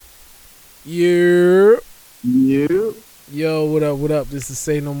Yeah. You. Yo, what up, what up? This is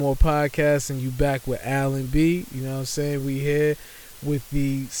Say No More Podcast, and you back with Alan B. You know what I'm saying? We here with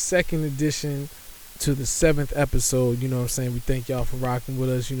the second edition to the seventh episode. You know what I'm saying? We thank y'all for rocking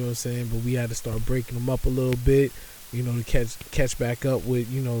with us, you know what I'm saying? But we had to start breaking them up a little bit, to catch back up with,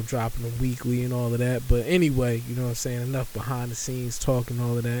 dropping them weekly and all of that. But anyway, you know what I'm saying? Enough behind the scenes talk and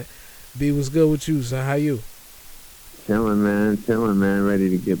all of that. B, what's good with you? So how you? Chilling, man. Ready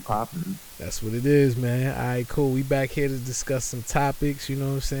to get popping. That's what it is, man. All right, cool. We back here to discuss some topics, you know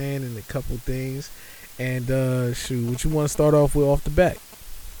what I'm saying, and a couple things. And shoot, what you want to start off with off the bat?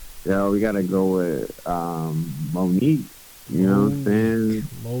 Yo, we gotta go with Monique. You know what I'm saying?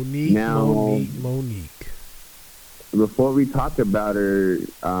 Monique. Before we talk about her,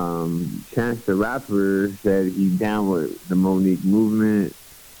 Chance the Rapper said he's down with the Monique movement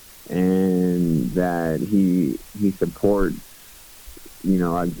and that he supports. I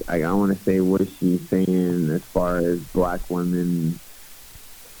want to say what she's saying as far as black women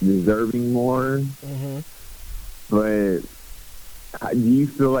deserving more. Mm-hmm. But do you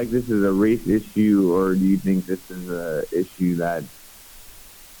feel like this is a race issue, or do you think this is a issue that's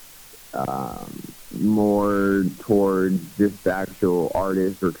more towards just the actual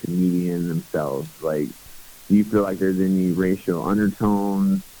artist or comedian themselves? Like, do you feel like there's any racial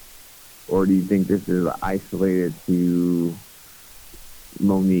undertones, or do you think this is isolated to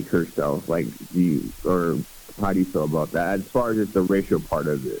Monique herself? Like, or how do you feel about that as far as just the racial part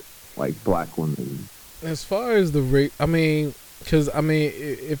of it, like black women? As far as the race,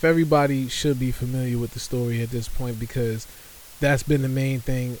 if everybody should be familiar with the story at this point, because that's been the main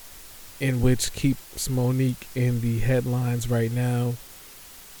thing in which keeps Monique in the headlines right now,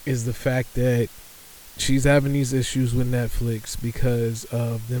 is the fact that she's having these issues with Netflix because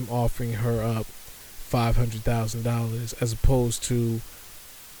of them offering her up $500,000 as opposed to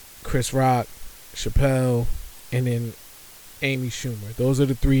Chris Rock, Chappelle, and then Amy Schumer. Those are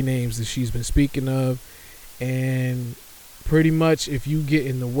the three names that she's been speaking of. And pretty much if you get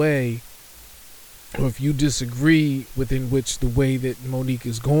in the way, or if you disagree within which the way that Monique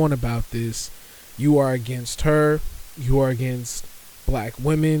is going about this, you are against her, you are against black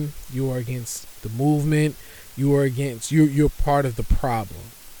women, you are against the movement, you're part of the problem.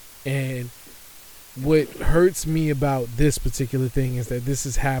 And what hurts me about this particular thing is that this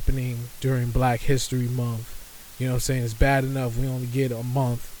is happening during Black History Month. You know what I'm saying? It's bad enough we only get a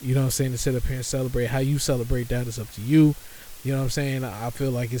month, you know what I'm saying, to sit up here and celebrate. How you celebrate that is up to you. You know what I'm saying? I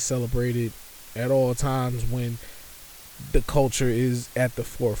feel like it's celebrated at all times when the culture is at the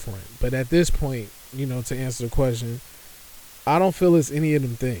forefront. But at this point, to answer the question, I don't feel it's any of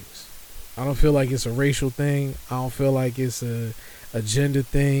them things. I don't feel like it's a racial thing. I don't feel like it's a gender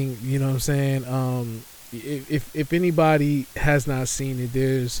thing. You know what I'm saying? If anybody has not seen it,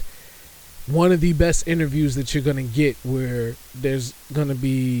 there's one of the best interviews that you're gonna get where there's gonna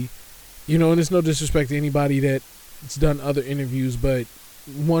be, and it's no disrespect to anybody that's done other interviews, but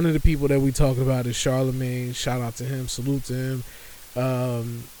one of the people that we talking about is Charlemagne. Shout out to him, salute to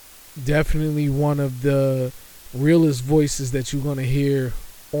him. Definitely one of the realest voices that you're gonna hear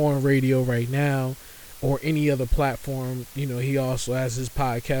on radio right now or any other platform. He also has his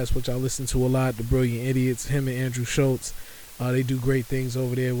podcast, which I listen to a lot, The Brilliant Idiots, him and Andrew Schultz. They do great things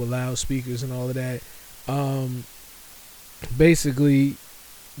over there with loudspeakers and all of that. Basically,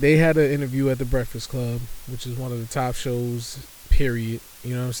 they had an interview at the Breakfast Club, which is one of the top shows, period.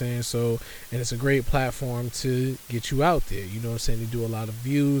 You know what I'm saying? So, and it's a great platform to get you out there. You know what I'm saying? They do a lot of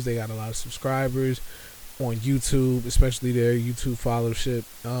views. They got a lot of subscribers on YouTube, especially their YouTube followership.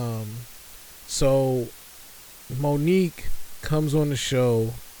 So Monique comes on the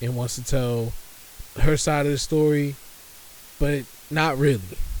show and wants to tell her side of the story, but not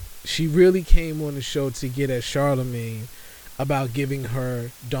really. She really came on the show to get at Charlemagne about giving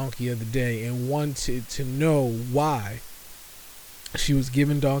her Donkey of the Day and wanted to know why she was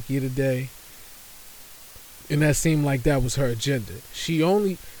given Donkey of the Day. And that seemed like that was her agenda.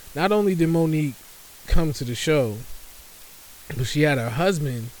 Not only did Monique come to the show, but she had her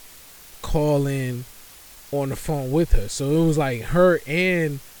husband call in on the phone with her. So it was like her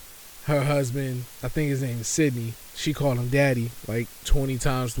and her husband, I think his name is Sydney. She called him daddy like 20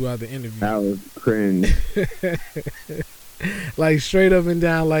 times throughout the interview. That was cringe. Like straight up and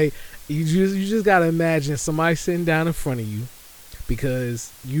down. Like you just gotta imagine somebody sitting down in front of you,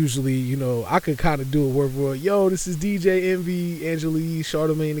 because usually, I could kind of do a word for, yo, this is DJ Envy, Angela Yee,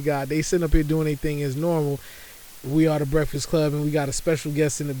 Charlemagne the God. They sitting up here doing their thing as normal. We are the Breakfast Club and we got a special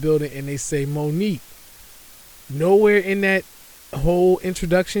guest in the building, and they say Monique. Nowhere in that whole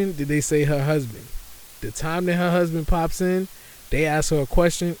introduction did they say her husband. The time that her husband pops in, They asked her a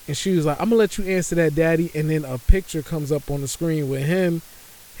question, and she was like, "I'm gonna let you answer that, Daddy." And then a picture comes up on the screen with him,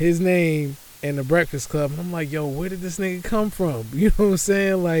 his name, and the Breakfast Club. And I'm like, "Yo, where did this nigga come from?" You know what I'm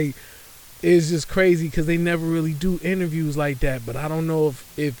saying? Like, it's just crazy because they never really do interviews like that. But I don't know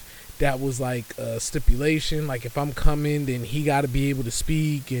if that was like a stipulation. Like, if I'm coming, then he got to be able to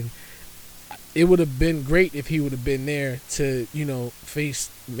speak, and it would have been great if he would have been there to, you know, face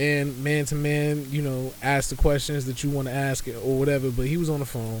man to man, you know, ask the questions that you want to ask or whatever. But he was on the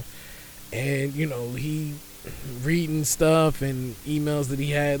phone, and, you know, he reading stuff and emails that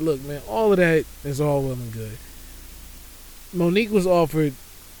he had. Look, man, all of that is all well and good. Monique was offered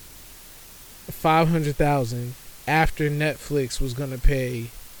 $500,000 after Netflix was gonna pay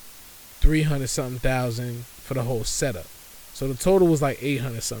 $300 something thousand for the whole setup. So the total was like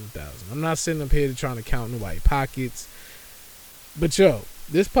 $800 something thousand. I'm not sitting up here to trying to count nobody's pockets, but yo,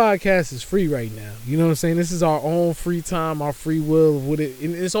 this podcast is free right now. You know what I'm saying? This is our own free time, our free will of what it,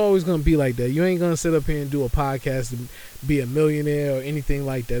 and it's always gonna be like that. You ain't gonna sit up here and do a podcast to be a millionaire or anything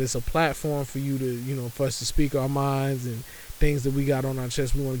like that. It's a platform for you to, you know, for us to speak our minds and things that we got on our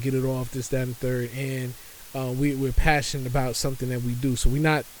chest. We want to get it off, this, that, and third, and we're passionate about something that we do. So we're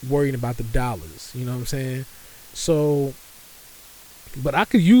not worrying about the dollars. You know what I'm saying? So, but I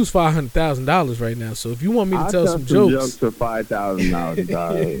could use $500,000 right now. So if you want me to tell some jokes for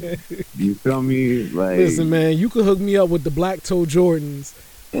 $5,000, you feel me? Like, listen, man, you could hook me up with the Black Toe Jordans.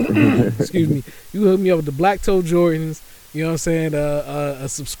 Excuse me. You could hook me up with the Black Toe Jordans. You know what I'm saying? A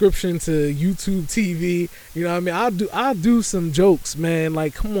subscription to YouTube TV. You know what I mean? I'll do some jokes, man.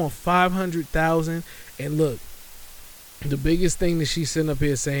 Like, come on, 500,000. And look, the biggest thing that she's sitting up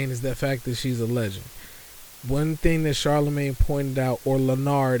here saying is the fact that she's a legend. One thing that Charlemagne pointed out, or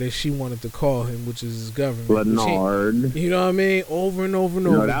Leonard as she wanted to call him, which is his government. Leonard. You know what I mean? Over and over and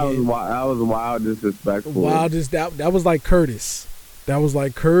over. That again. was wild disrespectful. That was like Curtis. That was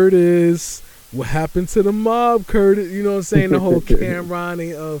like Curtis. What happened to the mob, Curtis? You know what I'm saying? The whole Cameron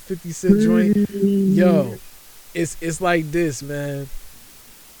and 50 Cent joint. Yo, it's like this, man.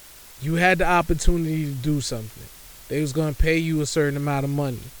 You had the opportunity to do something. They was going to pay you a certain amount of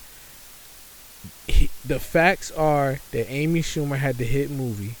money. The facts are that Amy Schumer had the hit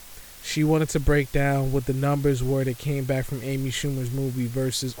movie. She wanted to break down what the numbers were that came back from Amy Schumer's movie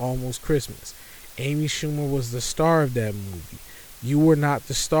versus Almost Christmas. Amy Schumer was the star of that movie. You were not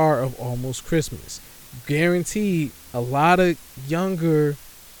the star of Almost Christmas. Guaranteed, a lot of younger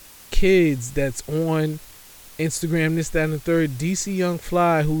kids that's on Instagram, this, that, and the third. DC Young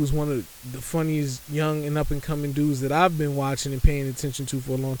Fly, who is one of the funniest young and up-and-coming dudes that I've been watching and paying attention to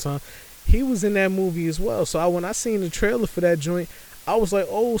for a long time, he was in that movie as well. So when I seen the trailer for that joint, I was like,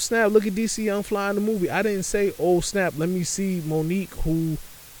 oh, snap, look at DC Young Fly in the movie. I didn't say, oh, snap, let me see Monique, who...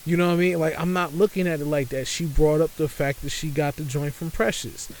 You know what I mean? Like, I'm not looking at it like that. She brought up the fact that she got the joint from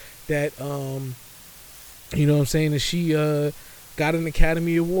Precious. That, you know what I'm saying? That she got an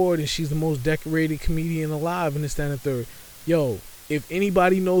Academy Award and she's the most decorated comedian alive and this, that, and the third. Yo, if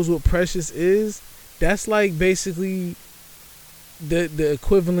anybody knows what Precious is, that's like basically the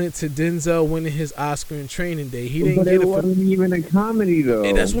equivalent to Denzel winning his Oscar in Training Day. He didn't get it. But it wasn't even a comedy, though.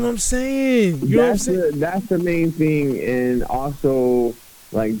 And that's what I'm saying. You know what I'm saying? That's the main thing. And also...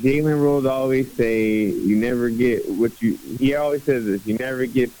 Like Jalen Rose always say, you never get what you... He always says this, you never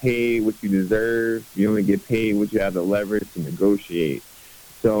get paid what you deserve. You only get paid what you have the leverage to negotiate.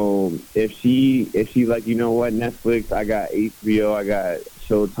 So if she like, you know what, Netflix, I got HBO, I got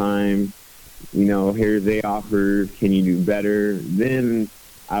Showtime, you know, here's they offers, can you do better? Then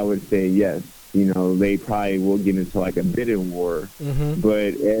I would say yes. You know, they probably will get into like a bidding war. Mm-hmm.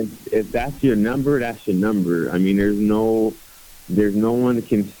 But if that's your number, that's your number. I mean, there's no one that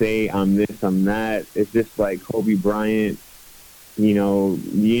can say I'm this, I'm that. It's just like Kobe Bryant. You know,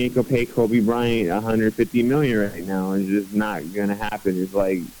 you ain't gonna pay Kobe Bryant $150 million right now. It's just not gonna happen. It's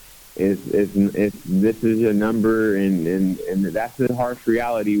like it's this is your number, and that's the harsh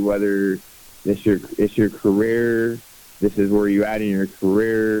reality. Whether it's your career, this is where you at in your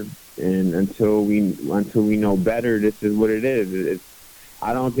career, and until we know better, this is what it is.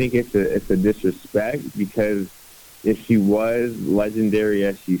 I don't think it's a disrespect, because if she was legendary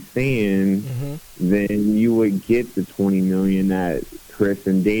as she's saying, mm-hmm. then you would get the $20 million that Chris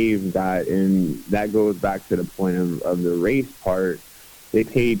and Dave got, and that goes back to the point of the race part. They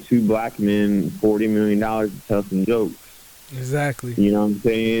paid two black men $40 million to tell some jokes. Exactly. You know what I'm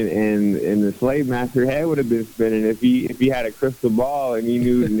saying? And the slave master head would have been spinning if he had a crystal ball and he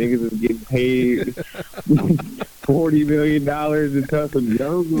knew the niggas was getting paid $40 million to tell some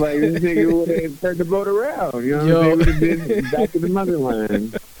jokes. Like, this nigga would have turned the boat around. You know what I'm saying? Would have been back to the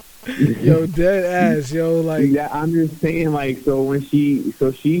motherland. Yo, dead ass, yo, like, Yeah, I'm just saying, like, so when she's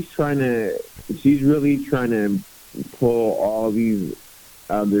really trying to pull all these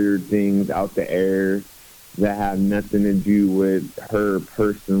other things out the air that have nothing to do with her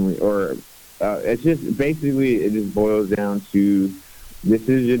personally, or it's just basically it just boils down to this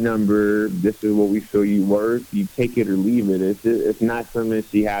is your number, this is what we feel you worth. You take it or leave it. It's not something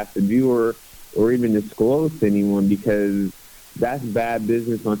she has to do or even disclose to anyone because that's bad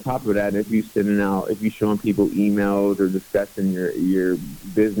business. On top of that, if you showing people emails or discussing your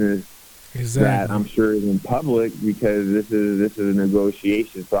business that exactly. I'm sure is in public because this is a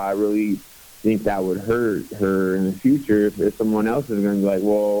negotiation. So I really think that would hurt her in the future if someone else is going to be like,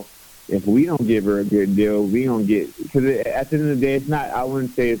 well, if we don't give her a good deal, we don't get because at the end of the day, it's not. I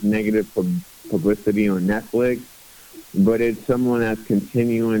wouldn't say it's negative publicity on Netflix, but it's someone that's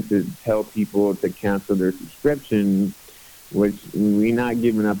continuing to tell people to cancel their subscription, which we're not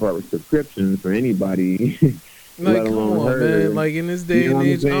giving up our subscriptions for anybody, let Like, come alone on, man. her. Like in this You day know and what I'm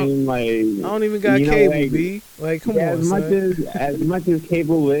age, saying? Like, I don't even got cable, like B. Like, come yeah, on, son. as much as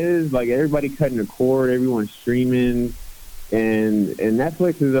cable is, like everybody cutting the cord, everyone's streaming, and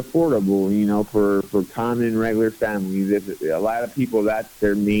Netflix is affordable, for common regular families. If a lot of people that's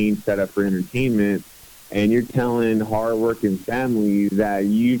their main setup for entertainment, and you're telling hardworking families that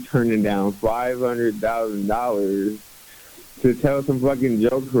you turning down $500,000 to tell some fucking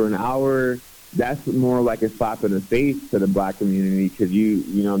joke for an hour, that's more like a slap in the face to the black community because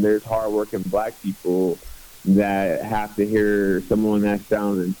there's hardworking black people that have to hear someone that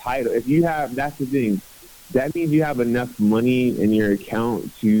sounds entitled. If you have, that's the thing. That means you have enough money in your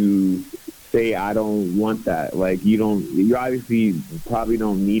account to say, I don't want that. Like you obviously probably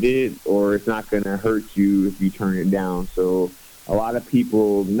don't need it or it's not going to hurt you if you turn it down. So a lot of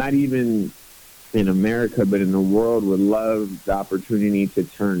people, not even in America, but in the world would love the opportunity to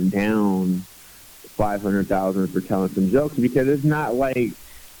turn down 500,000 for telling some jokes because it's not like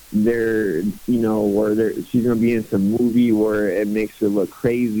she's gonna be in some movie where it makes her look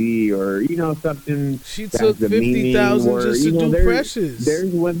crazy or something She that's took fifty demeaning. thousand Where just to do Precious.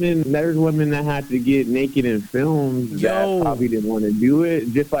 there's women that had to get naked in films that Yo, probably didn't want to do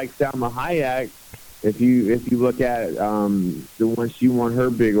it, just like Salma Hayek. If you look at the one she won her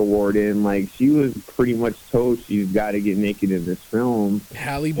big award in, like she was pretty much told she's got to get naked in this film,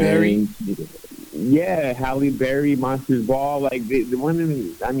 Halle Berry. and yeah, Halle Berry, Monsters Ball, like the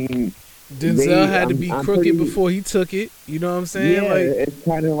women. I mean, Denzel had to be I'm crooked pretty. before he took it. You know what I'm saying? Yeah, Like, it's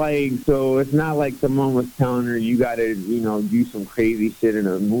kind of like so. It's not like someone was telling her you got to do some crazy shit in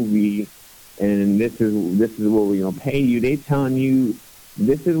a movie, and this is what we gonna pay you. They telling you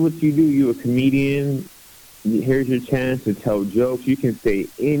this is what you do. You a comedian. Here's your chance to tell jokes. You can say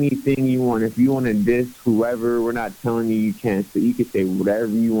anything you want. If you want to diss whoever, we're not telling you you can't say. You can say whatever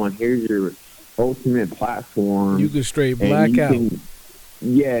you want. Here's your ultimate you platform, could straight and black you out. can,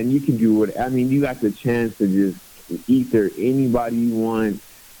 yeah, and you can do what. I mean, you got the chance to just either anybody you want,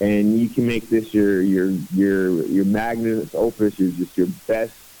 and you can make this your magnum opus. Your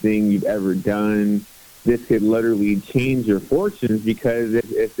best thing you've ever done. This could literally change your fortunes because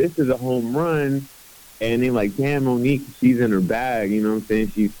if this is a home run and they're like, damn, Monique, she's in her bag. You know what I'm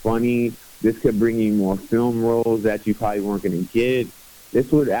saying? She's funny. This could bring you more film roles that you probably weren't going to get.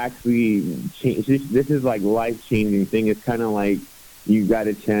 This would actually change. This is like life changing thing. It's kind of like you got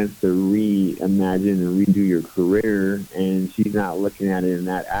a chance to reimagine and redo your career, and she's not looking at it in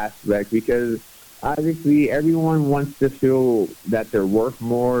that aspect because obviously everyone wants to feel that they're worth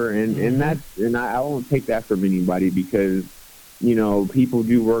more, Hmm. I won't take that from anybody because people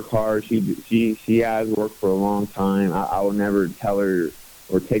do work hard. She has worked for a long time. I will never tell her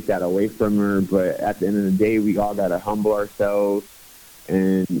or take that away from her. But at the end of the day, we all gotta humble ourselves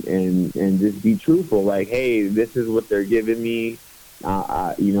and just be truthful. Like, hey, this is what they're giving me.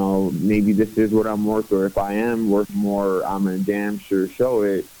 Maybe this is what I'm worth, or if I am worth more, I'm gonna damn sure show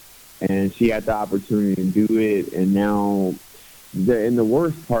it. And she had the opportunity to do it, and now and the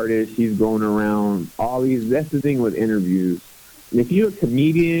worst part is she's going around all these. That's the thing with interviews. If you're a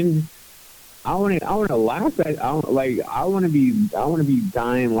comedian, I want to laugh at. I want to be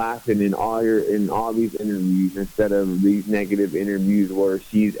dying laughing in all these interviews instead of these negative interviews where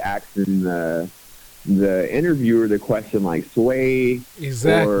she's asking the interviewer the question like Sway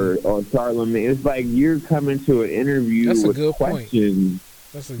Exactly. or Charlamagne. It's like you're coming to an interview That's a with good point. questions.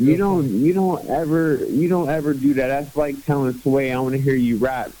 That's a You good don't point. you don't ever you don't ever do that. That's like telling Sway, I want to hear you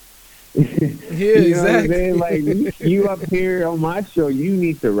rap. Yeah, You know what I'm saying? exactly. Like you up here on my show, you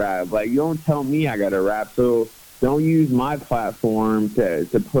need to rap. Like you don't tell me I gotta rap. So don't use my platform to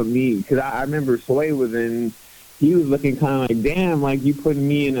put me because I remember Sway was in he was looking kind of like, damn, like you putting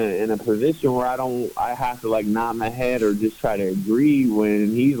me in a position where I have to like nod my head or just try to agree,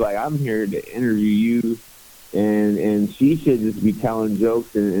 when he's like, I'm here to interview you, and she should just be telling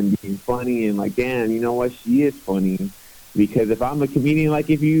jokes and being funny, and like, damn, you know what, she is funny. Because if I'm a comedian,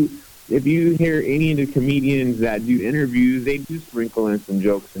 like if you hear any of the comedians that do interviews, they do sprinkle in some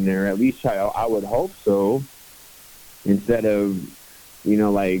jokes in there. At least I would hope so. Instead of,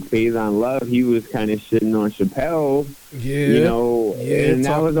 like Faison Love, he was kind of shitting on Chappelle, and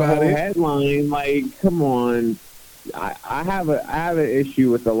that was a whole headline. Like, come on. I have an issue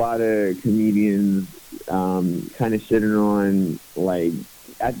with a lot of comedians kind of shitting on, like,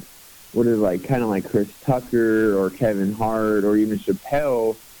 what is, like, kind of like Chris Tucker or Kevin Hart or even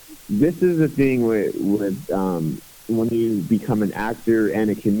Chappelle. This is the thing with when you become an actor and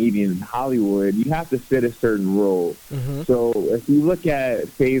a comedian in Hollywood, you have to fit a certain role. Mm-hmm. So if you look at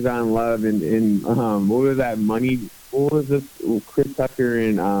Faison Love and what was that, what was this, Chris Tucker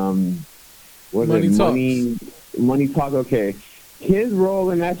and Money Talk, okay. His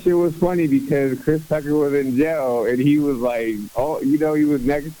role in that shit was funny because Chris Tucker was in jail and he was like, he was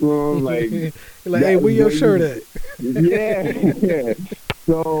next to him, like, like, hey, where your shirt at? Yeah.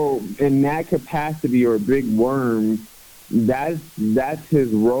 So in that capacity, or Big Worm, that's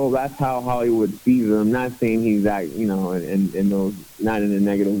his role. That's how Hollywood sees him. I'm not saying he's that, in those, not in a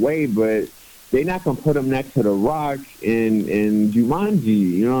negative way, but they're not gonna put him next to The Rock in Jumanji.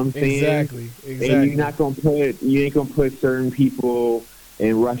 You know what I'm saying? Exactly. And you ain't gonna put certain people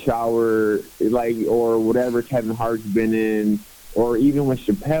in Rush Hour, like, or whatever Kevin Hart's been in, or even with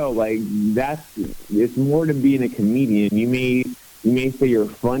Chappelle. Like, it's more than being a comedian. You may say you're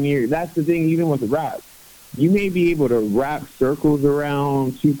funnier. That's the thing, even with rap. You may be able to wrap circles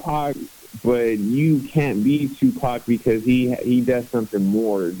around Tupac, but you can't be Tupac because he does something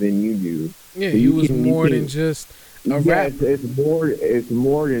more than you do. Yeah, so he was more than just a rapper. It's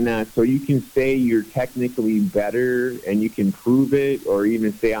more than that. So you can say you're technically better and you can prove it, or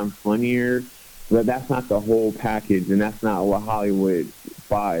even say I'm funnier, but that's not the whole package, and that's not what Hollywood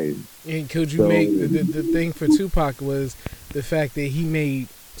buys. And could you make the thing for Tupac was the fact that he made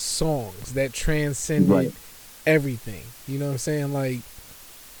songs that transcended everything. You know what I'm saying? Like,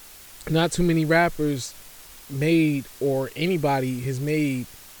 not too many rappers made, or anybody has made,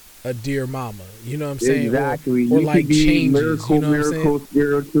 a Dear Mama. You know what I'm saying? Exactly. Or like Changes. Miracle, you know miracle,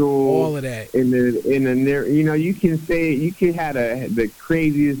 spiritual. All of that. You can say, you can have the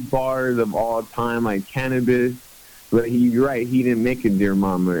craziest bars of all time, like Cannabis. But you're right, he didn't make a Dear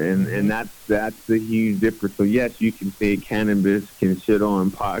Mama, and that's the huge difference. So yes, you can say Cannabis can shit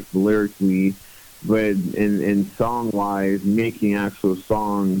on Pac lyrically, but in song wise, making actual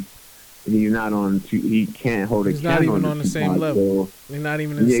songs, he's not on. He can't hold a candle. He's not even on the same level. They're not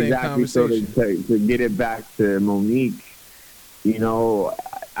even in the same conversation. So to get it back to Monique,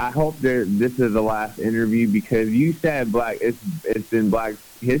 I hope that this is the last interview, because you said it's in Black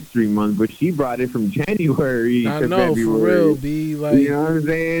History Month, but she brought it from January to February. For real, B. Like, you know what I'm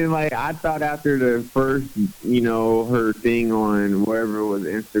saying? Like, I thought after the first, her thing on wherever it was,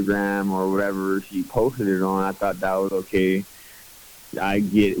 Instagram or whatever she posted it on, I thought that was okay.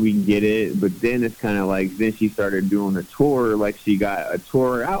 We get it, but then it's kind of like, then she started doing a tour, like she got a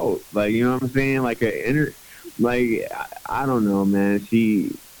tour out, like, you know what I'm saying? Like I don't know, man.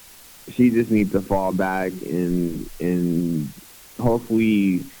 She just needs to fall back and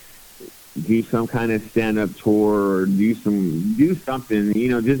hopefully do some kind of stand-up tour, or do something.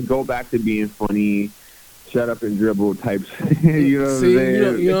 Just go back to being funny. Shut up and dribble types. You know what I'm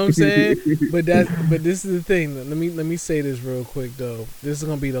saying? You know what I'm saying? But this is the thing. Let me say this real quick though. This is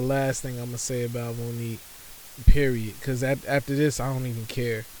gonna be the last thing I'm gonna say about Monique. Period. Because after this, I don't even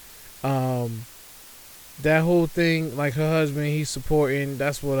care. That whole thing, like her husband, he's supporting.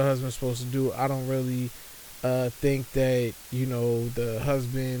 That's what a husband's supposed to do. I don't really think that the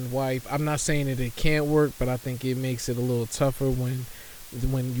husband, wife. I'm not saying that it can't work, but I think it makes it a little tougher when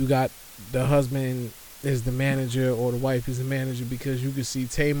you got the husband is the manager or the wife is the manager, because you can see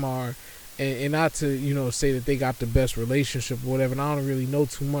Tamar, and not to say that they got the best relationship or whatever. And I don't really know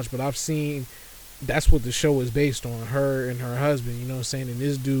too much, but I've seen that's what the show is based on, her and her husband. You know what I'm saying? And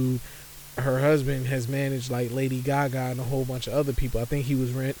this dude, her husband, has managed like Lady Gaga and a whole bunch of other people. I think he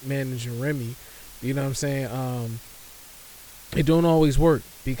was managing Remy. You know what I'm saying? It don't always work,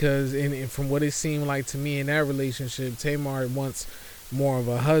 because from what it seemed like to me in that relationship, Tamar wants more of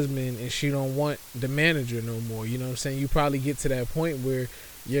a husband and she don't want the manager no more. You know what I'm saying? You probably get to that point where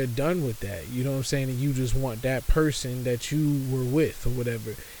you're done with that. You know what I'm saying? And you just want that person that you were with or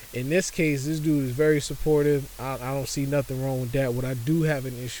whatever. In this case, this dude is very supportive. I don't see nothing wrong with that. What I do have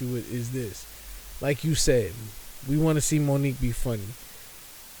an issue with is this. Like you said, We want to see Monique be funny.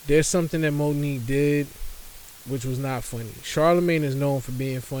 There's something that Monique did which was not funny. Charlemagne is known for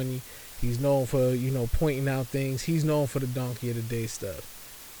being funny. He's known for, pointing out things. He's known for the donkey of the day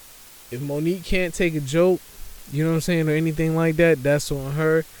stuff. If Monique can't take a joke, you know what I'm saying, or anything like that, that's on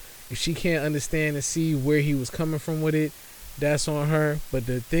her. If she can't understand and see where he was coming from with it, that's on her. But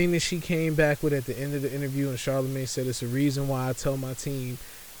the thing that she came back with at the end of the interview, and Charlemagne said, it's a reason why I tell my team,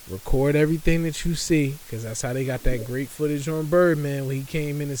 record everything that you see, because that's how they got that great footage on Birdman when he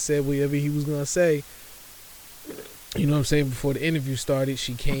came in and said whatever he was going to say. You know what I'm saying? Before the interview started,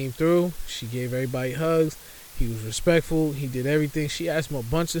 she came through. She gave everybody hugs. He was respectful. He did everything. She asked him a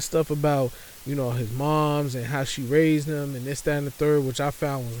bunch of stuff about, his moms and how she raised them and this, that, and the third, which I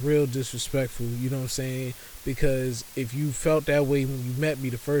found was real disrespectful. You know what I'm saying? Because if you felt that way when you met me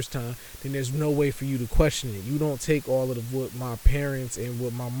the first time, then there's no way for you to question it. You don't take all of what my parents and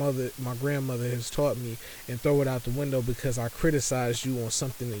what my grandmother has taught me and throw it out the window because I criticized you on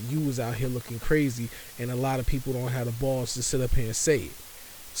something that you was out here looking crazy, and a lot of people don't have the balls to sit up here and say it.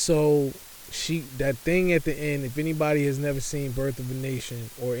 So that thing at the end, if anybody has never seen Birth of a Nation,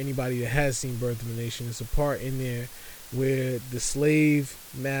 or anybody that has seen Birth of a Nation, it's a part in there where the slave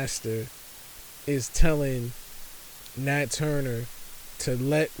master is telling Nat Turner to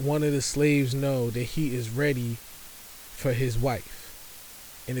let one of the slaves know that he is ready for his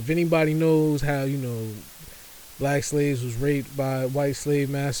wife. And if anybody knows how, black slaves was raped by white slave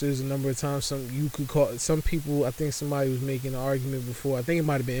masters a number of times, some people, I think somebody was making an argument before, I think it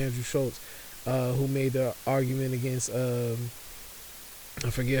might have been Andrew Schultz, who made the argument against, I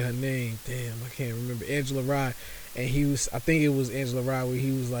forget her name, damn, I can't remember, Angela Rye. And I think it was Angela Rye, where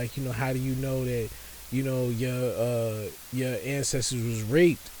he was like, how do you know that, your ancestors was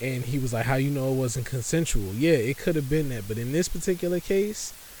raped? And he was like, how you know it wasn't consensual? Yeah, it could have been that. But in this particular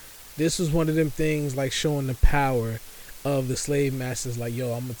case, this was one of them things like showing the power of the slave masters. Like,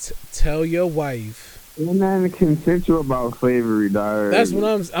 yo, I'm going to tell your wife. Ain't nothing consensual about slavery, dog. That's what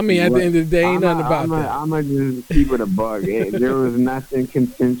at the end of the day, ain't nothing about that. I'm going to just keep it a bug. There was nothing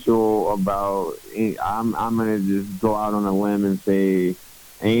consensual about it. I'm going to just go out on a limb and say,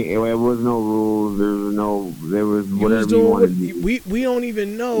 it was no rules. There was whatever you wanted to do. We don't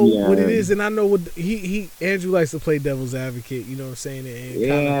even know what it is. And I know what Andrew likes to play devil's advocate, you know what I'm saying?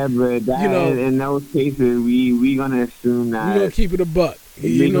 And but that, in those cases, we going to assume that. We're going to keep it a buck.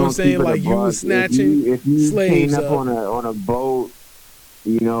 You know what I'm saying? Like, you was snatching if you slaves came up on a boat,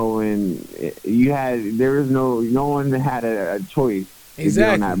 and there was no one that had a choice.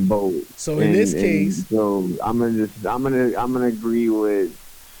 Exactly. On that boat. So in this case, so I'm gonna agree with,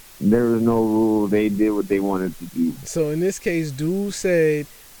 there was no rule. They did what they wanted to do. So in this case, dude said,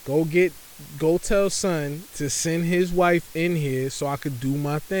 go tell son to send his wife in here so I could do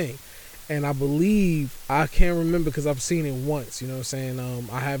my thing. And I believe, I can't remember because I've seen it once, you know what I'm saying?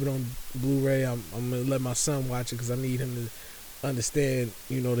 I have it on Blu-ray. I'm going to let my son watch it because I need him to understand,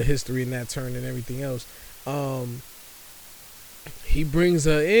 the history in that turn and everything else. He brings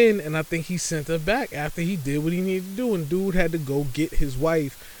her in, and I think he sent her back after he did what he needed to do. And dude had to go get his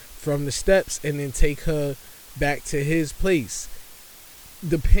wife from the steps and then take her back to his place.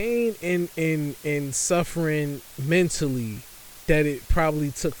 The pain and suffering mentally that it probably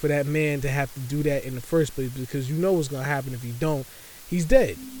took for that man to have to do that in the first place, because what's going to happen if he don't. He's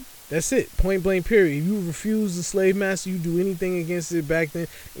dead. That's it. Point blank, period. If you refuse the slave master, you do anything against it back then,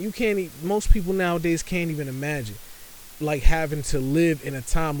 you can't. Most people nowadays can't even imagine like having to live in a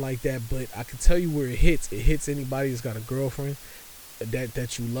time like that. But I can tell you where it hits. It hits anybody that's got a girlfriend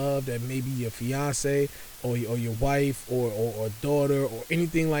that you love, that maybe your fiance or your wife or daughter or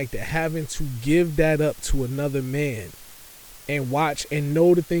anything like that, having to give that up to another man and watch and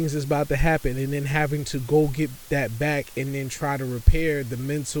know the things that's about to happen, and then having to go get that back and then try to repair the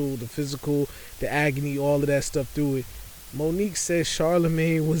mental, the physical, the agony, all of that stuff through it. Monique says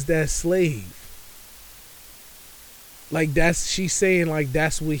Charlemagne was that slave. Like, she's saying like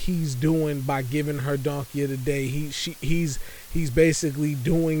that's what he's doing by giving her donkey of the day. He's basically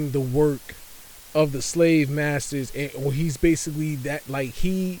doing the work of the slave masters, or he's basically that, like,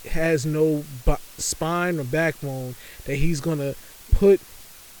 he has no spine or backbone, that he's gonna put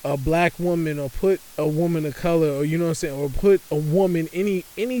a black woman or put a woman of color, or you know what I'm saying, or put a woman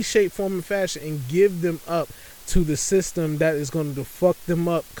any shape, form, and fashion, and give them up to the system that is going to fuck them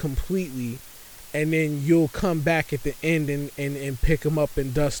up completely. And then you'll come back at the end and pick them up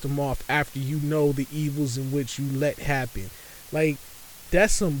and dust them off after you know the evils in which you let happen. Like,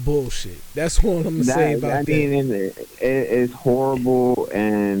 that's some bullshit. That's what I'm going to say about that. I mean, it's horrible,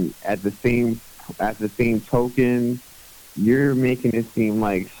 and at the same token, you're making it seem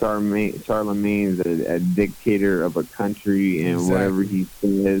like Charlemagne's a dictator of a country, and whatever Exactly.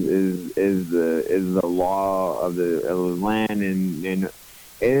 he says is the law of the land, and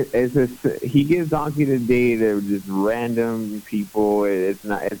it's just he gives Donkey the Day to just random people. It's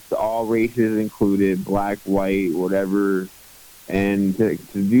not, it's all races included, black, white, whatever. And to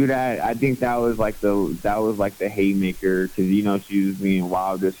do that, I think that was like the haymaker, because she was being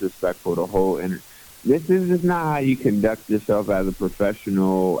wild disrespectful the whole. And this is just not how you conduct yourself as a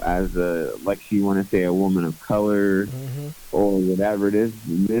professional, as a, like, she want to say, a woman of color Hmm. or whatever. This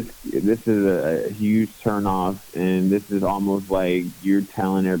is a huge turnoff, and this is almost like you're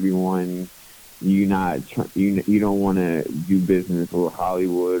telling everyone you don't want to do business with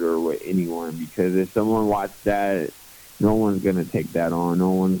Hollywood or with anyone, because if someone watched that, no one's gonna take that on.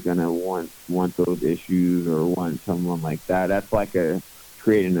 No one's gonna want those issues or want someone like that. That's like a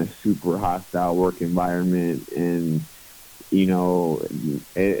creating a super hostile work environment, and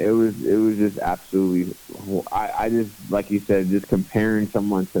it was just absolutely. I just, like you said, just comparing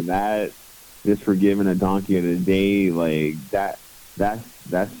someone to that, just for giving a Donkey of the Day like that. That's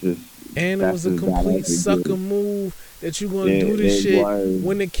just And it that's was a just bad complete as it sucker gets. move that you gonna do It, this it shit was.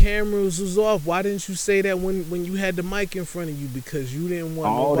 when the cameras was off. Why didn't you say that when you had the mic in front of you? Because you didn't want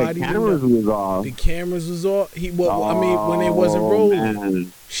All the nobody to know. cameras was off. The cameras was off. I mean, when they wasn't Oh rolling,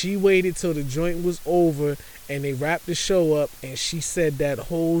 man. she waited till the joint was over and they wrapped the show up, and she said that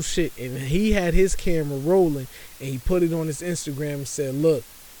whole shit. And he had his camera rolling, and he put it on his Instagram and said, "Look,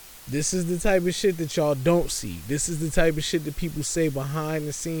 this is the type of shit that y'all don't see. This is the type of shit that people say behind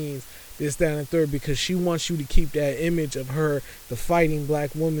the scenes, this, that, and the third, because she wants you to keep that image of her, the fighting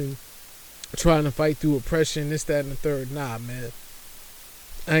black woman, trying to fight through oppression, this, that, and the third." Nah, man.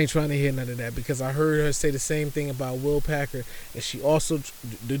 I ain't trying to hear none of that, because I heard her say the same thing about Will Packer, and she also,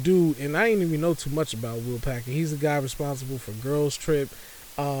 the dude, and I ain't even know too much about Will Packer. He's the guy responsible for Girls Trip.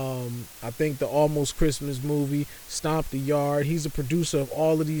 I think the Almost Christmas movie, Stomp the Yard. He's a producer of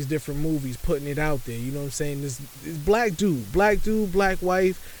all of these different movies, putting it out there. You know what I'm saying? This black dude, black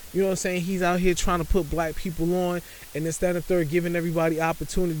wife. You know what I'm saying? He's out here trying to put black people on, and this, that, and the third, giving everybody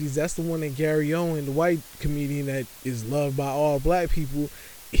opportunities. That's the one that Gary Owen, the white comedian that is loved by all black people,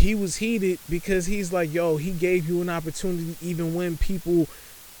 he was heated because he's like, yo, he gave you an opportunity even when people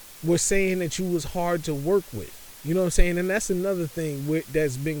were saying that you was hard to work with. You know what I'm saying? And that's another thing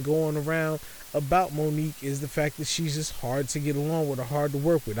that's been going around about Monique, is the fact that she's just hard to get along with or hard to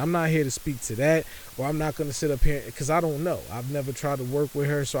work with. I'm not here to speak to that, or I'm not going to sit up here because I don't know. I've never tried to work with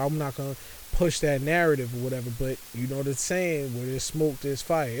her, so I'm not going to push that narrative or whatever. But you know the saying, where there's smoke, there's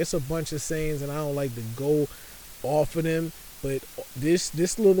fire. It's a bunch of sayings, and I don't like to go off of them. But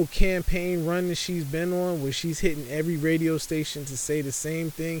this little campaign run that she's been on, where she's hitting every radio station to say the same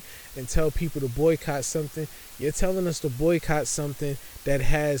thing and tell people to boycott something, you're telling us to boycott something that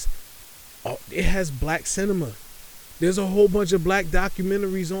it has black cinema. There's a whole bunch of black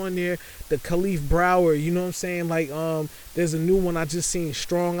documentaries on there. The Khalif Brower, you know what I'm saying? Like, there's a new one I just seen,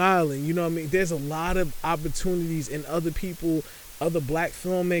 Strong Island. You know what I mean? There's a lot of opportunities, and other black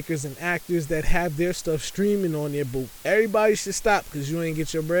filmmakers and actors that have their stuff streaming on there. But everybody should stop, because you ain't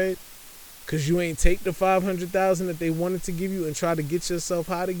get your bread, because you ain't take the 500,000 that they wanted to give you and try to get yourself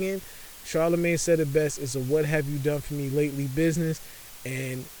hot again. Charlamagne said it best. It's a "what have you done for me lately" business,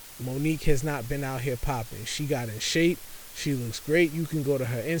 and Monique has not been out here popping. She got in shape. She looks great. You can go to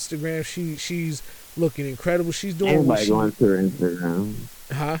her Instagram. She's looking incredible. She's doing what Anybody she, going to her Instagram?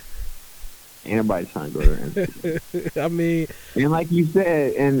 huh? Anybody trying to go to her Instagram? I mean, And like you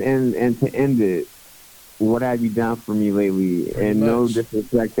said, and to end it, what have you done for me lately? pretty And no much.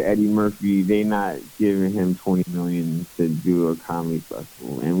 disrespect to Eddie Murphy, they not giving him 20 million to do a comedy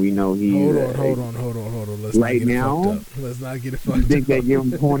festival, and we know he's Hold on. Let's not right get it fucked now. up. Let's not get it You fucked think they up. give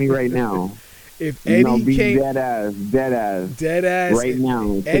him 20 right now? If Eddie Be came dead ass dead ass, right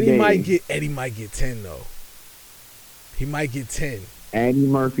now Eddie today. might get 10 though. He might get 10. Eddie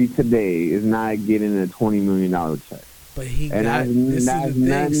Murphy today is not getting a $20 million check. But he And got, that's, this that's is the thing.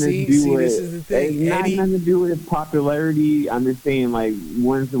 nothing to See, do this with is the it's thing. not Eddie, nothing to do with his popularity. I'm just saying, like,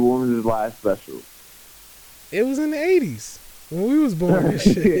 when's the woman's last special? it was in the 80s when we was born and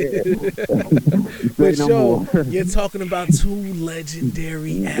shit. Say But no yo, more. you're talking about two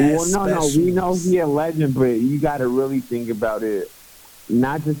legendary Well, ass no, specials. we know he a legend, but you got to really think about it.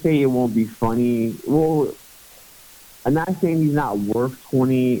 Not to say it won't be funny. Well, I'm not saying he's not worth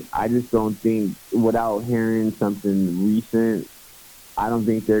 20. I just don't think, without hearing something recent, I don't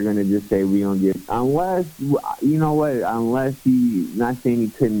think they're gonna just say we don't get unless you know what unless he not saying he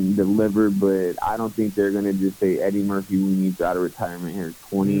couldn't deliver, but I don't think they're gonna just say Eddie Murphy we need you out of retirement here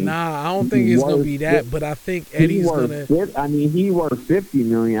 20. Nah, I don't think it's gonna be that, but I think Eddie's gonna. I mean, he worth 50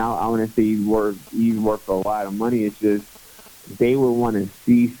 million. I want to say he's worth a lot of money. It's just they would want to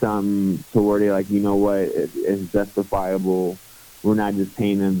see something to where they're like, you know what, it's justifiable. We're not just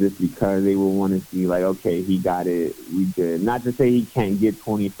paying him just because. They will want to see, like, okay, he got it. We good. Not to say he can't get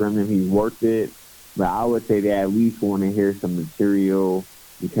 20 from him. He's worth it. But I would say they at least want to hear some material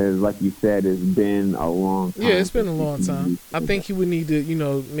because, like you said, it's been a long time. Yeah, it's been a long time. I think he would need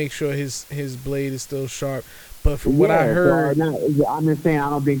to, make sure his blade is still sharp. But from what I heard, so I'm just saying I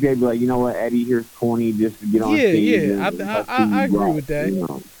don't think they'd be like, you know what, Eddie, here's 20 just to get on stage. Yeah. I agree with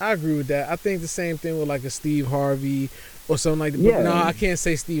that. I agree with that. I think the same thing with like a Steve Harvey or something like that. But no, I can't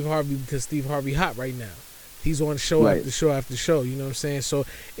say Steve Harvey because Steve Harvey hot right now. He's on show after show after show. You know what I'm saying? So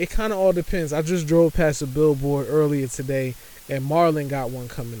it kind of all depends. I just drove past a billboard earlier today, and Marlon got one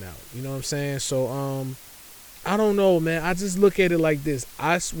coming out. You know what I'm saying? So I don't know, man. I just look at it like this.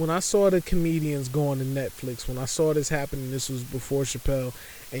 When I saw the comedians going to Netflix, when I saw this happening, this was before Chappelle,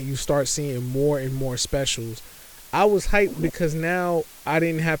 and you start seeing more and more specials, I was hyped because now I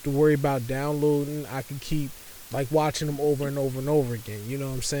didn't have to worry about downloading. I could keep like watching them over and over and over again. You know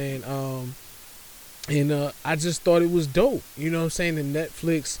what I'm saying? And I just thought it was dope. You know what I'm saying? The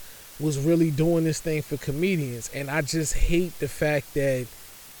Netflix was really doing this thing for comedians, and I just hate the fact that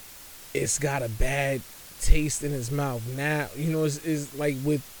it's got a bad taste in his mouth now. It's like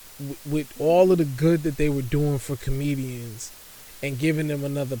with all of the good that they were doing for comedians and giving them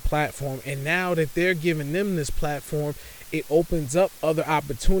another platform, and now that they're giving them this platform, it opens up other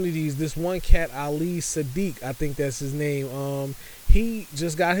opportunities. This one cat, Ali Sadiq, I think that's his name, he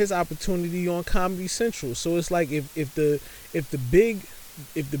just got his opportunity on Comedy Central. So it's like if the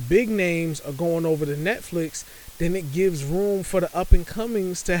big names are going over to Netflix, then it gives room for the up and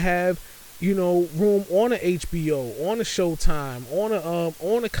comings to have room on a HBO, on a Showtime,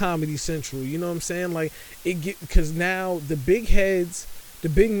 on a Comedy Central. You know what I'm saying? Like because now the big heads, the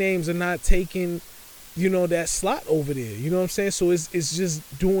big names are not taking, that slot over there. You know what I'm saying? So it's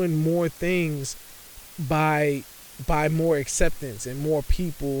just doing more things by more acceptance and more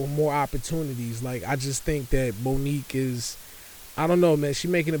people, more opportunities. Like I just think that Monique is, I don't know, man. She's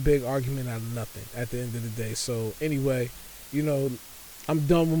making a big argument out of nothing at the end of the day. So anyway, I'm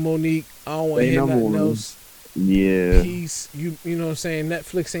done with Monique. I don't want to hear nothing else. Yeah. Peace. You know what I'm saying?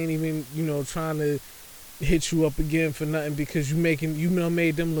 Netflix ain't even, trying to hit you up again for nothing because you made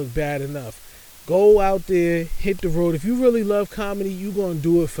them look bad enough. Go out there, hit the road. If you really love comedy, you going to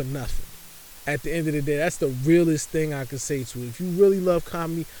do it for nothing. At the end of the day, that's the realest thing I can say to it. If you really love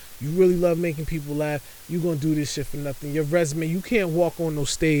comedy, you really love making people laugh, you going to do this shit for nothing. Your resume, you can't walk on no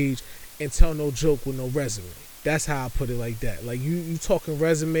stage and tell no joke with no resume. That's how I put it like that. Like you talking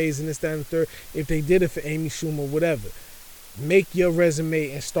resumes and this, that, and the third. If they did it for Amy Schumer, whatever, make your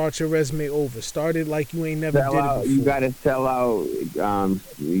resume and start your resume over. Start it like you ain't never did it before. You gotta sell out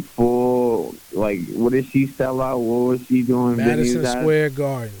full. Like, what did she sell out? What was she doing? Madison Square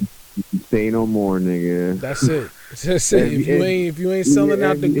Garden. Say no more, nigga. That's it. That's it. If you ain't selling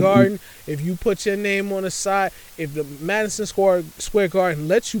out the Garden, if you put your name on the side, if the Madison Square Garden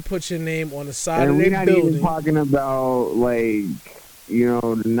lets you put your name on the side of their building. And we're not even talking about like,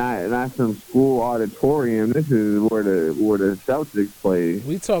 not some school auditorium. This is where the Celtics play.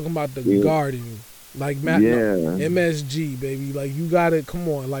 We talking about the Garden, like MSG, baby. Like you got it. Come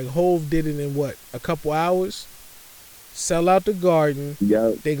on, like Hove did it in what, a couple hours. Sell out the Garden.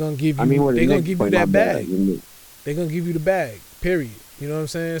 Yep. They gonna give you. They gonna give you that bag. They gonna give you the bag. Period. You know what I'm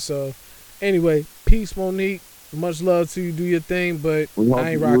saying? So, anyway, peace, Monique. Much love to you. Do your thing, but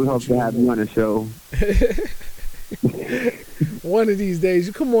I ain't rocking with you. We hope to have you on the show. One of these days,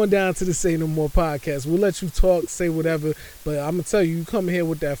 you come on down to the Say No More podcast. We'll let you talk, say whatever, but I'm gonna tell you, you come here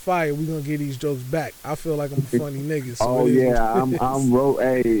with that fire, we gonna get these jokes back. I feel like I'm a funny nigga. So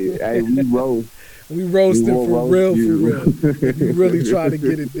hey, we roast. We roasted for real. If you really try to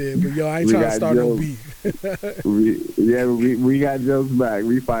get it there, but I ain't trying to start no beef. we got jokes back.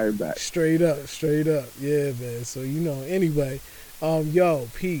 We fired back. Straight up. Yeah, man. So anyway,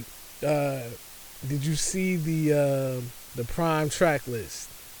 Pete, did you see the Prime track list?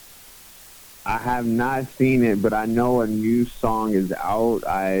 I have not seen it, but I know a new song is out.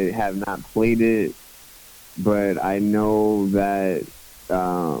 I have not played it, but I know that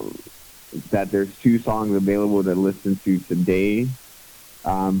that there's 2 songs available to listen to today.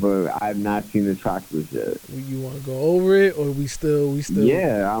 But I've not seen the track list yet. You want to go over it, or we still?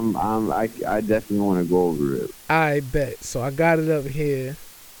 Yeah, I definitely want to go over it. I bet. So I got it up here,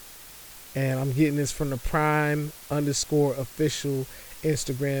 and I'm getting this from the Prime underscore official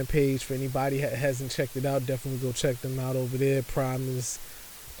Instagram page. For anybody that hasn't checked it out, definitely go check them out over there. Prime is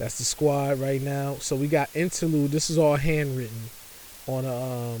that's the squad right now. So we got interlude. This is all handwritten on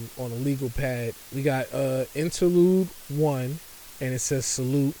a legal pad. We got interlude 1, and it says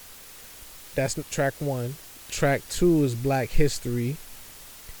salute. That's track 1. Track 2 is Black History.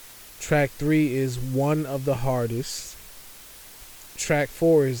 Track 3 is One of the Hardest. Track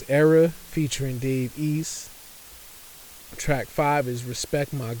 4 is Era featuring Dave East. Track 5 is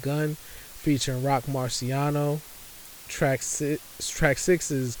Respect My Gun featuring Rock Marciano. Track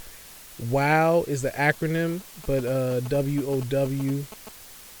 6 is WOW is the acronym, but WOW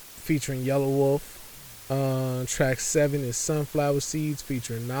featuring Yellow Wolf. Track 7 is Sunflower Seeds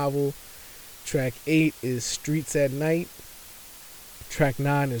featuring Novel. Track 8 is Streets at Night. Track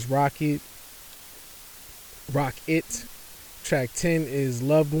 9 is Rock It. Track 10 is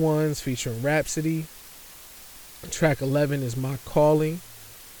Loved Ones featuring Rhapsody. Track 11 is My Calling.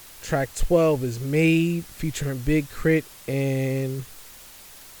 Track 12 is Made featuring Big Crit and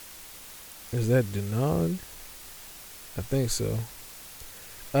is that Denon? I think so.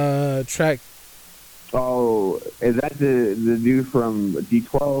 Track. Oh, is that the dude from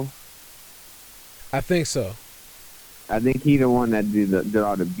D12? I think so. I think he the one that did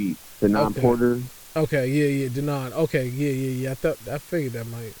all the beats. The non-Porter. Okay, yeah, Denon. Okay, yeah. I figured that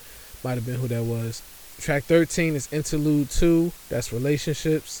might have been who that was. Track 13 is Interlude 2. That's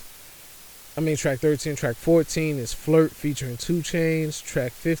Relationships. Track 13. Track 14 is Flirt featuring 2 Chainz.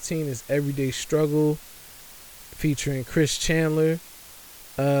 Track 15 is Everyday Struggle featuring Chris Chandler.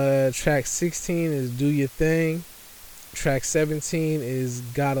 Track 16 is Do Your Thing. Track 17 is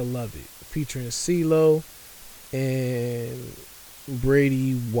Gotta Love It featuring CeeLo and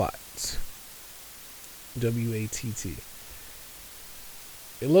Brady Watt. WATT.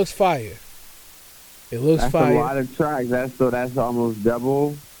 It looks fire. That's fire. A lot of tracks. That's almost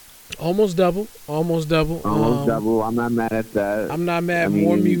double. Almost double. Almost double. I'm not mad at that. I'm not mad.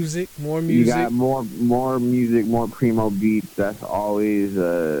 More music. You got more music, more primo beats. That's always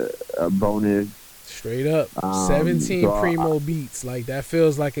a bonus. Straight up. 17 primo beats. Like, that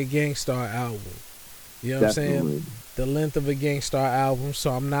feels like a Gang Starr album. You know what I'm saying? The length of a Gang Starr album.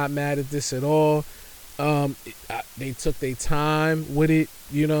 So I'm not mad at this at all. They took their time with it.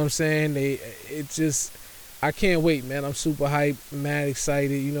 You know what I'm saying? I can't wait, man. I'm super hyped, mad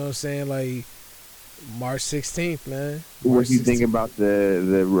excited. You know what I'm saying? Like, March 16th, man. What do you think about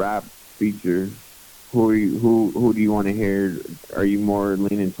the rap feature? Who do you want to hear? Are you more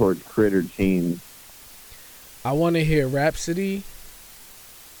leaning towards Crit or Chainz? I want to hear Rhapsody.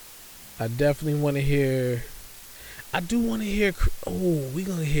 I definitely want to hear. I do want to hear. Oh, we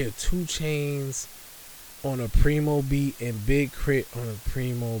gonna hear 2 Chainz on a primo beat and Big Crit on a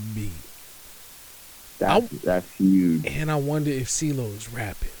primo beat. That's huge. And I wonder if CeeLo is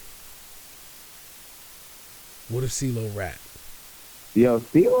rapping. What if CeeLo rap? Yo,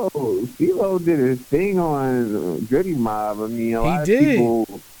 CeeLo did his thing on Goody Mob. I mean, a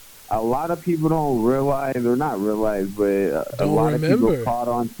lot of people don't realize, or not realize, but a lot of people caught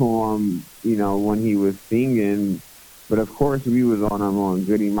on to him, you know, when he was singing. But of course, we was on him on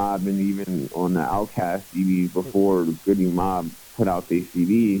Goody Mob and even on the Outkast CD before Goody Mob put out their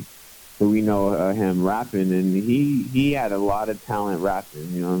CD. So we know him rapping, and he had a lot of talent rapping.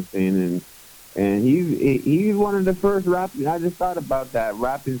 You know what I'm saying? And he's one of the first rapping. I just thought about that,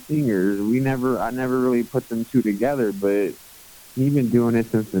 rapping singers. I never really put them two together, but he's been doing it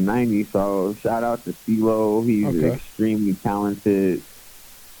since the '90s. So shout out to CeeLo. He's extremely talented,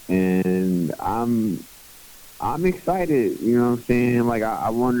 and I'm excited. You know what I'm saying? Like, I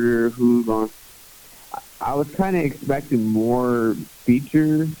wonder who's going. I was kind of expecting more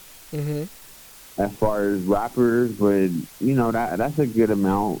features. Mm-hmm. As far as rappers, but you know that's a good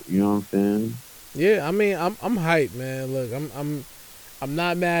amount. You know what I'm saying? Yeah, I mean, I'm hyped, man. Look, I'm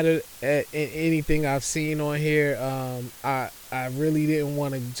not mad at anything I've seen on here. I really didn't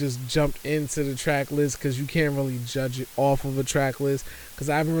want to just jump into the track list because you can't really judge it off of a track list because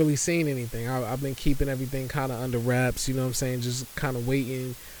I haven't really seen anything. I've been keeping everything kind of under wraps. You know what I'm saying? Just kind of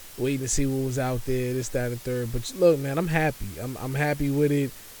waiting to see what was out there, this, that, and third. But look, man, I'm happy. I'm happy with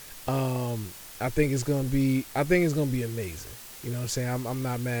it. I think it's gonna be amazing. You know what I'm saying? I'm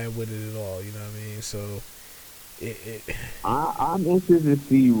not mad with it at all. You know what I mean? So I'm interested to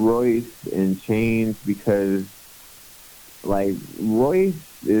see Royce and Chainz because, like, Royce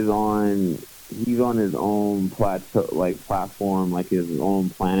is on he's on his own plateau, like platform, like his own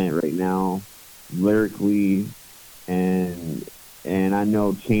planet right now, lyrically, and I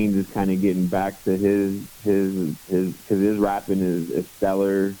know Change is kind of getting back to his because his rapping is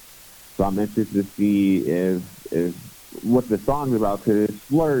stellar. So I'm interested to see if what the song's about because it's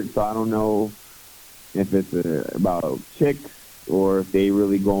flirt. So I don't know if it's about chicks or if they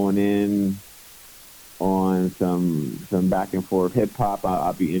really going in on some back and forth hip hop.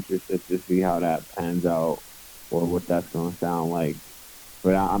 I'll be interested to see how that pans out or what that's gonna sound like.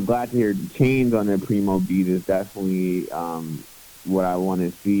 But I'm glad to hear Chains on the Primo beat is definitely what I want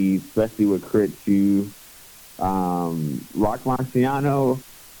to see, especially with Crit 2. Rock Marciano,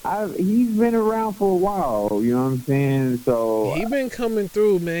 he's been around for a while, you know what I'm saying? So He been coming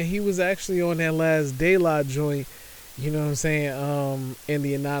through, man. He was actually on that last Daylight joint, you know what I'm saying? In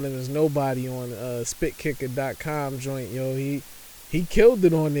the Anonymous Nobody on spitkicker.com joint, yo. He killed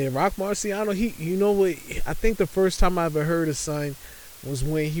it on there. Rock Marciano, he, you know what? I think the first time I ever heard of son was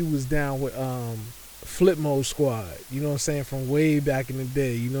when he was down with Flip Mode Squad, you know what I'm saying, from way back in the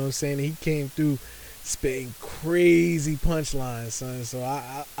day, you know what I'm saying? He came through spitting crazy punchlines, son. So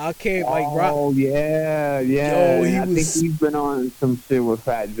I can't like rock. oh yeah, Yo, yeah. he I think was he's been on some shit with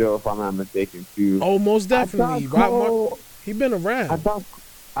Fat Joe, if I'm not mistaken, too. most I thought definitely Cole, he been I around. thought,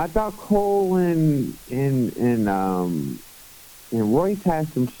 I thought Cole and Royce had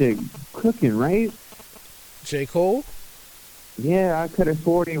some shit cooking, right? J. Cole. Yeah, I could have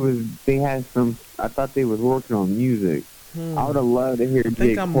swore they had some. I thought they was working on music. I would have loved to hear I J.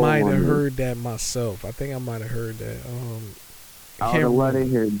 think I Cole might on have this. heard that myself. I think I might have heard that. I I would can't have loved to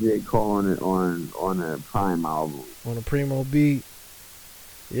remember hear J. Cole on it on a Prime album. on a Primo beat.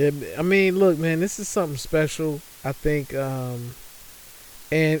 Yeah, I mean, look, man, this is something special. I think, and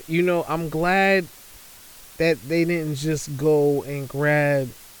you know, I'm glad that they didn't just go and grab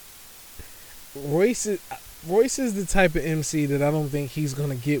Royce. Royce is the type of MC that I don't think he's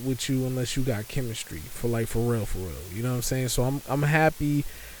gonna get with you unless you got chemistry for real, for real. You know what I'm saying? So I'm happy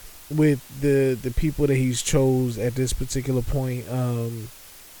with the people that he's chose at this particular point.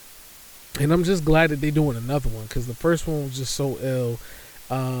 And I'm just glad that they're doing another one because the first one was just so ill.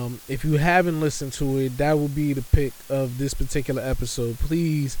 If you haven't listened to it, that will be the pick of this particular episode.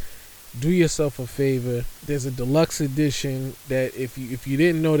 Please do yourself a favor. There's a deluxe edition that if you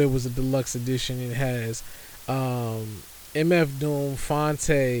didn't know there was a deluxe edition, it has MF Doom,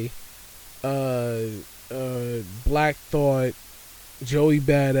 Fonte, Black Thought, Joey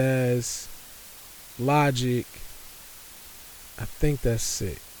Badass, Logic. I think that's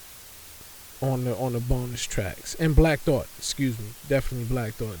it on the bonus tracks, and Black Thought. Excuse me, definitely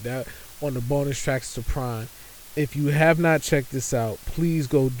Black Thought. That on the bonus tracks to Prime. If you have not checked this out, please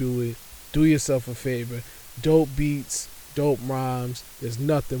go do it. Do yourself a favor. Dope beats, dope rhymes. There's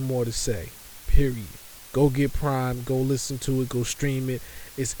nothing more to say. Period. Go get Prime. Go listen to it. Go stream it.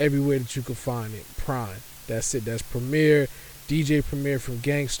 It's everywhere that you can find it. Prime. That's it. That's Premier. DJ Premier from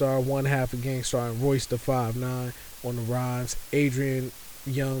Gangstar, one half of Gangstar, and Royce the 5'9" on the rhymes. Adrian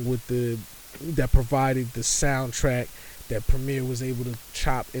Young with that provided the soundtrack that Premier was able to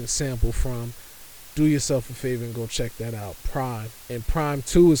chop and sample from. Do yourself a favor and go check that out. Prime. And Prime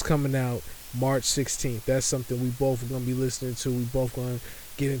 2 is coming out March 16th. That's something we both are going to be listening to. We both going to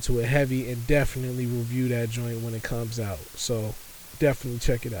get into it heavy and definitely review that joint when it comes out. So definitely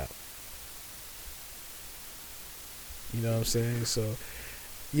check it out. You know what I'm saying? So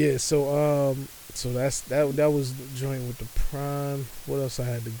yeah, so that was the joint with the Prime. What else I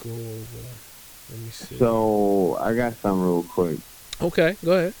had to go over? Let me see. So I got some real quick. Okay,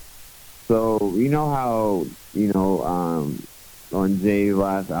 go ahead. So you know how on Jay's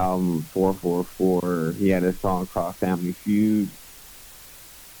last album 444 he had a song called Family Feud.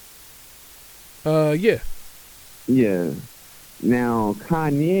 Yeah. Yeah. Now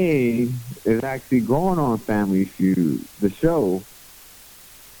Kanye is actually going on Family Feud, the show.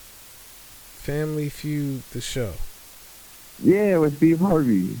 Family Feud, the show. Yeah, with Steve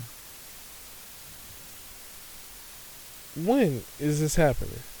Harvey. When is this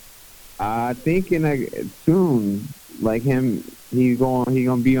happening? I think soon, like he's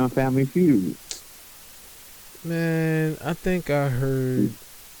gonna be on Family Feud. Man, I think I heard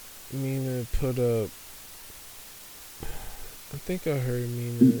Mina put up. I think I heard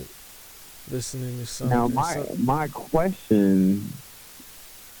Mina listening to something. Now my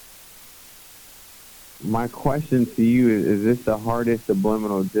question to you is this the hardest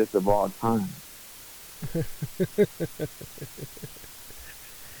subliminal diss of all time?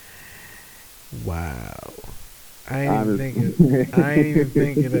 Wow. I ain't even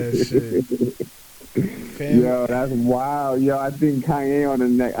think of that shit. Family. Yo, that's wild. Yo, I think Kanye on the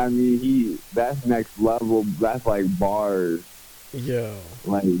next. I mean, that's next level. That's like bars. Yo.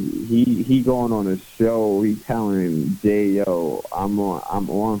 Like he going on a show. He telling Jay, yo, I'm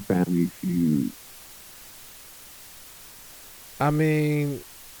on Family Feud. I mean,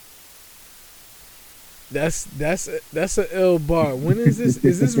 that's a ill bar. When is this?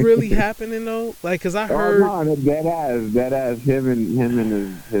 Is this really happening though? Like, cause I Oh heard, no, that ass. Him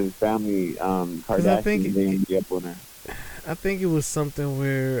and his family, cause I think Kardashian, they gonna be up on there. I think it was something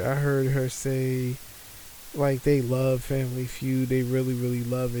where I heard her say like they love Family Feud, they really really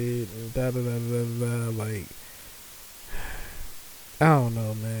love it, and da da da da da. Like, I don't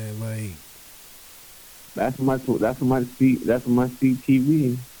know, man. Like, That's much. That's much. That's much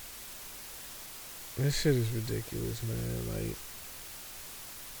TV. this shit is ridiculous, man. Like,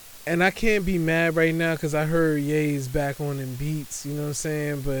 and I can't be mad right now because I heard Ye's back on them beats. You know what I'm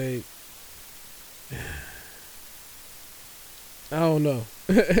saying? But I don't know.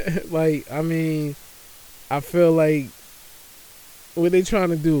 Like, I mean, I feel like what they trying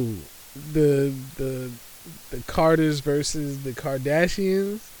to do, the the Carters versus the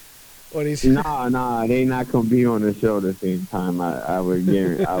Kardashians, or they? Nah, they not gonna be on the show at the same time. I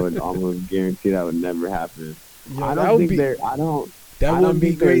would almost guarantee that would never happen. Yo, I that don't would think be they're. I don't. that I don't wouldn't be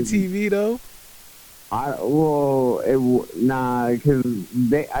think great they're. TV though. Nah, because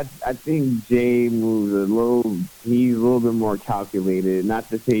I think Jay moves a little. He's a little bit more calculated. Not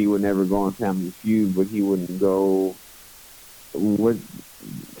to say he would never go on Family Feud, but he wouldn't go with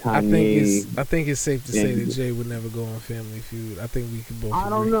Kanye. I think it's safe to say that And Jay would never go on Family Feud. I think we could both I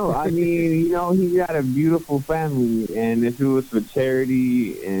don't agree. know. I mean, he got a beautiful family, and if it was for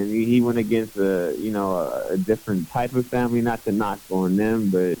charity, and he went against a different type of family, not to knock on them,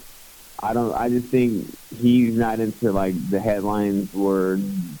 but I don't. I just think he's not into like the headlines where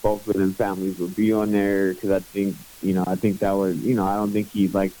both of them families would be on there because I think that would, I don't think he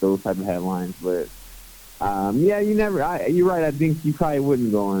likes those type of headlines. But yeah, you're right. I think he probably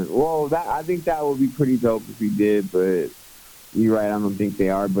wouldn't go on. Well, I think that would be pretty dope if he did. But you're right. I don't think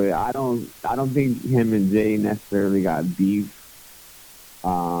they are. But I don't think him and Jay necessarily got beef.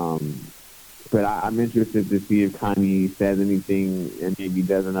 But I'm interested to see if Kanye says anything and maybe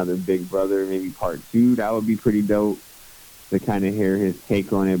does another Big Brother, maybe part two. That would be pretty dope to kind of hear his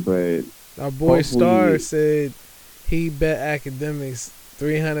take on it. But Our boy Star hopefully, said he bet academics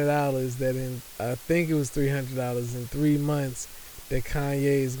 $300 that in I think it was $300 in 3 months that Kanye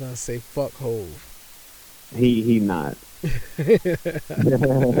is gonna say fuck Hove. he not. I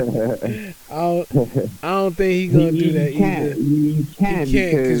don't think he gonna do that he can't. either. He He can't can't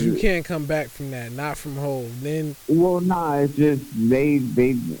because you because can't come back from that. Not from Hove. Then nah. It's just they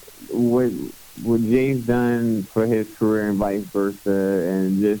what Jay's done for his career and vice versa,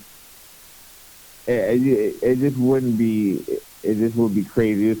 and just it just wouldn't be. It just would be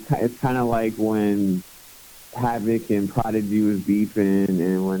crazy. It's kind of like when Havoc and Prodigy was beefing,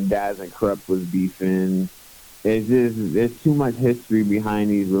 and when Daz and Corrupt was beefing. It's just there's too much history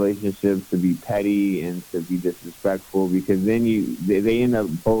behind these relationships to be petty and to be disrespectful because then they end up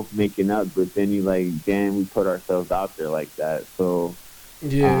both making up, but then you like, damn, we put ourselves out there like that. So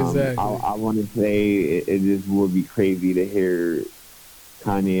yeah, exactly. I want to say it just would be crazy to hear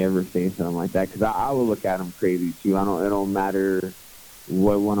Kanye ever say something like that because I would look at him crazy too. It don't matter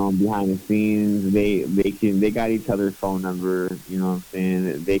what went on behind the scenes. They got each other's phone number. You know what I'm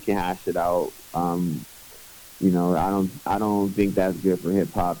saying? They can hash it out. I don't think that's good for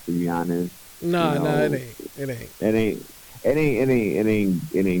hip hop to be honest. Nah, You nah, it know, ain't. It ain't. it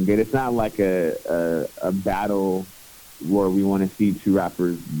ain't good. It's not like a battle where we want to see two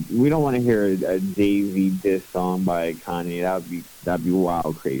rappers. We don't want to hear a Jay-Z diss song by Kanye. That'd be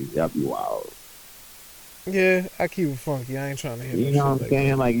wild, crazy. That'd be wild. Yeah, I keep it funky. I ain't trying to hear You no know shit what I'm like saying?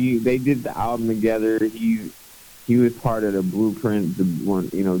 that. Like they did the album together. He was part of the Blueprint, the one,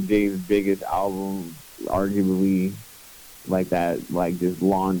 Jay's biggest album, arguably, like that, like just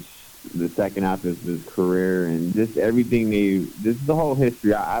launched the second half of his career and just everything this is the whole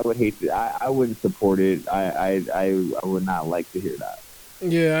history. I would hate to, I wouldn't support it. I would not like to hear that.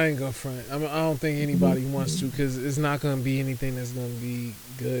 Yeah, I ain't gonna front. I don't think anybody wants to because it's not gonna be anything that's gonna be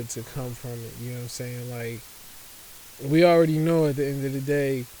good to come from it. You know what I'm saying? Like, we already know at the end of the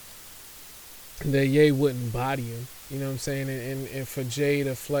day that Ye wouldn't body him. You know what I'm saying? And for Jay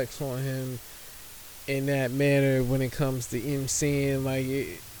to flex on him in that manner when it comes to MCing, like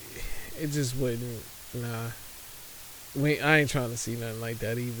it just wouldn't. Nah, I ain't trying to see nothing like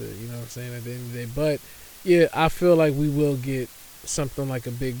that either. You know what I'm saying? At the end of the day, but yeah, I feel like we will get something like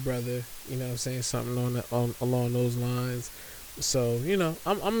a Big Brother. You know what I'm saying? Something along those lines. So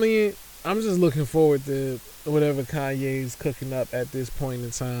I'm leaning. I'm just looking forward to whatever Kanye's cooking up at this point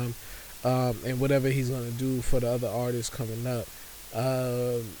in time, and whatever he's gonna do for the other artists coming up.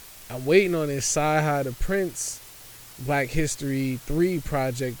 Um, I'm waiting on his Sci-Hi the Prince Black History 3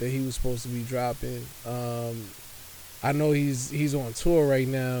 project that he was supposed to be dropping. I know he's on tour right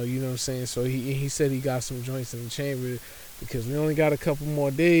now, you know what I'm saying? So he said he got some joints in the chamber because we only got a couple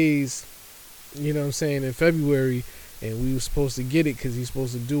more days, you know what I'm saying, in February, and we were supposed to get it because he's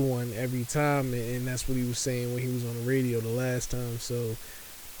supposed to do one every time, and that's what he was saying when he was on the radio the last time. So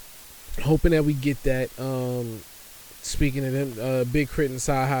hoping that we get that. Speaking of them, Big Crit and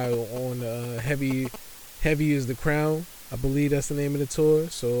Sci-Hi on Heavy is the Crown. I believe that's the name of the tour.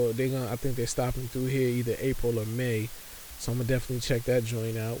 So I think they're stopping through here either April or May. So I'm gonna definitely check that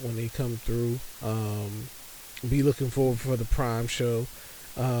joint out when they come through. Be looking forward for the Prime show.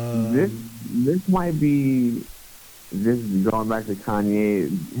 This this might be this going back to Kanye.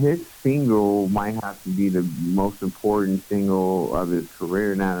 His single might have to be the most important single of his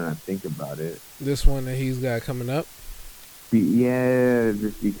career. Now that I think about it, This one that he's got coming up. yeah,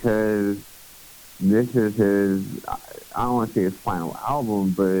 just because this is his. I don't want to say his final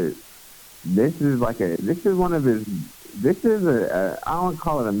album, but this is one of his. This is I don't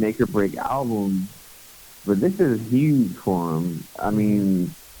call it a make or break album, but this is huge for him. I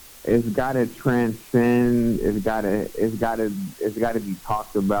mean, it's got to transcend. It's got to be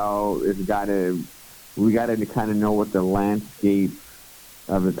talked about. We got to kind of know what the landscape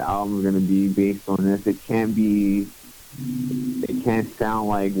of his album is going to be based on this. It can't sound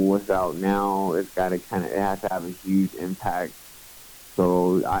like what's out now. It has to have a huge impact.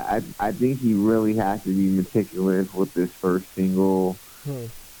 So I think he really has to be meticulous with this first single, Hmm.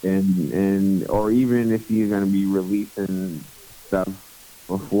 and or even if he's gonna be releasing stuff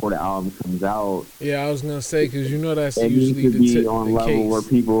before the album comes out, Yeah, I was gonna say because you know that's it needs usually to be the on level where case.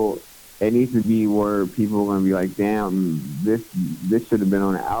 people. It needs to be where people are gonna be like, damn, this should have been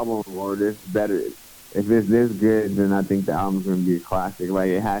on an album, or this better. If it's this good, then I think the album's gonna be a classic.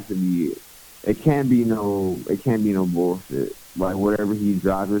 Like it has to be. It can't be no bullshit. Like whatever he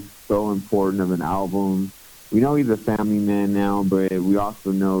drops is so important of an album. We know he's a family man now, but we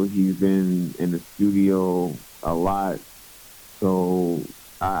also know he's been in the studio a lot. So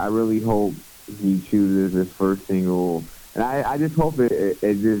I really hope he chooses his first single, and I just hope I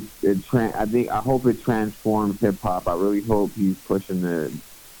hope it transforms hip hop. I really hope he's pushing the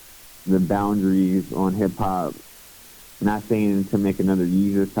boundaries on hip hop. Not saying to make another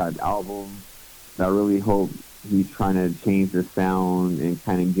Yeezus type album. I really hope he's trying to change the sound and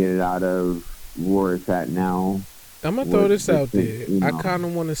kind of get it out of where it's at now. I'm gonna throw With this out there. you I know, kind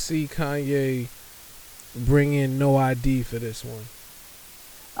of want to see Kanye bring in No ID for this one.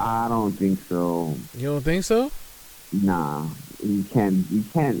 I don't think so. You don't think so? Nah, you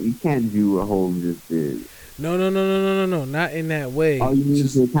can't do a whole just it. No, no, no, no, no, no, no. Not in that way. All you need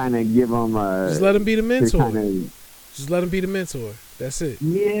Just, to kind of give him just let him be the to kind mentor. of Just let him be the mentor. That's it.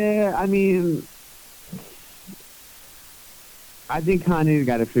 yeah. I mean, I think Kanye's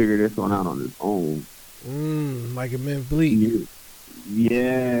got to figure this one out on his own. Like a mint bleak.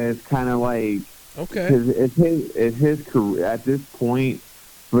 Yeah, it's kind of like Okay. because it's his career at this point.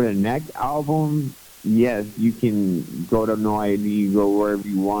 For the next album, yes, you can go to No ID, go wherever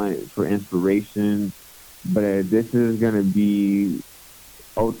you want for inspiration. But this is gonna be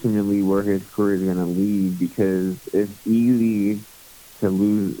ultimately where his career is gonna lead because it's easy to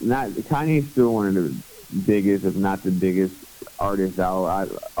lose. Not Kanye's still one of the biggest, if not the biggest, artists out.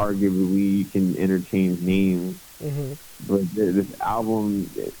 Arguably, you can interchange names, Hmm. but this album,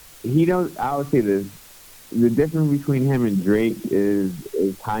 he don't. I would say this: the difference between him and Drake is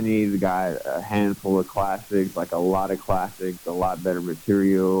Kanye's got a handful of classics, like a lot of classics, a lot better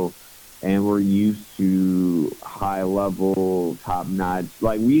material, and we're used to high level, top notch.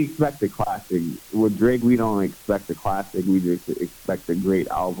 Like we expect a classic. With Drake, we don't expect a classic. We just expect a great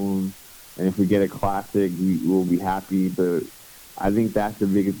album. And if we get a classic, we will be happy. But I think that's the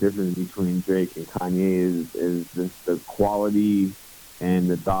biggest difference between Drake and Kanye is just the quality and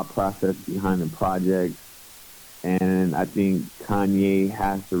the thought process behind the project. And I think Kanye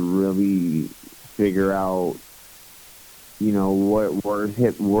has to really figure out,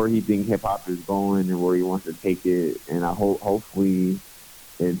 where he thinks hip hop is going and where he wants to take it. And I hopefully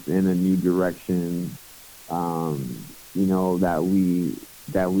it's in a new direction. Or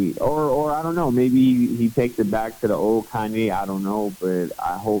I don't know, maybe he takes it back to the old Kanye. I don't know, but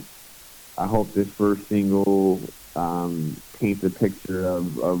I hope this first single paints a picture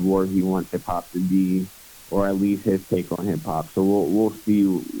of where he wants hip hop to be, or at least his take on hip hop. So we'll see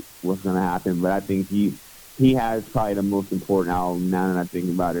what's gonna happen. But I think he he has probably the most important album now that I think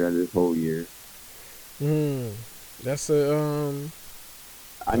about it of this whole year. That's a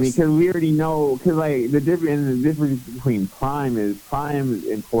I mean, because we already know, because like the difference between Prime is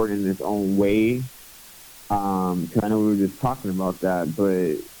important in its own way. Because I know we were just talking about that,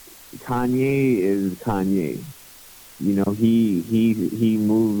 but Kanye is Kanye. You know, he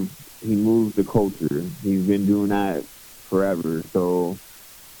moves the culture. He's been doing that forever. So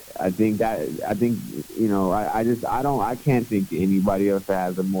I think you know I can't think anybody else that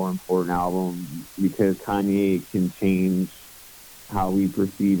has a more important album because Kanye can change how we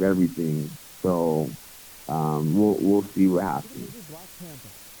perceive everything. So we'll see what happens.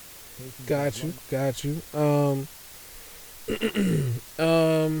 got you. Let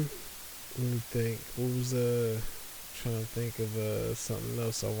me think. What was trying to think of something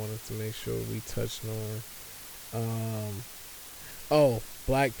else I wanted to make sure we touched on. Oh,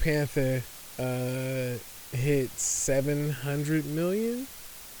 Black Panther hit 700 million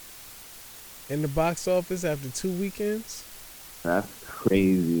in the box office after 2 weekends. That's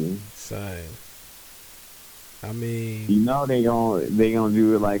crazy. Son, I mean, you know they gonna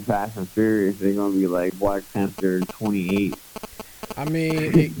do it like Fast and Furious. They're gonna be like Black Panther 28. I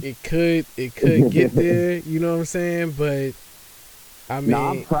mean, it could get there. You know what I'm saying? But I mean, no,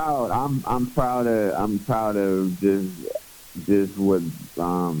 I'm proud. I'm proud of just what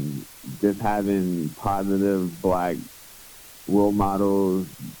just having positive black role models,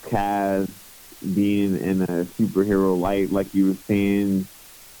 cast, being in a superhero light, like you were saying.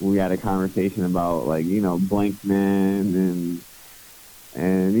 We had a conversation about like Blank Man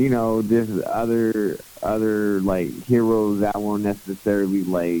and just other like heroes that weren't necessarily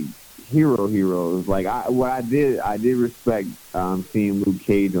like heroes. Like I did respect seeing Luke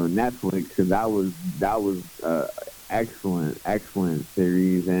Cage on Netflix because that was excellent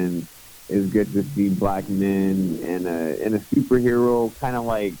series, and it's good to see black men in a superhero kind of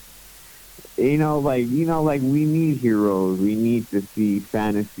like. Like we need heroes. We need to see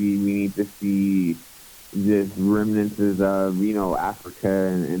fantasy. We need to see just remnants of Africa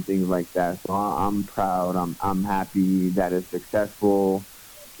and things like that. So I'm proud. I'm happy that it's successful.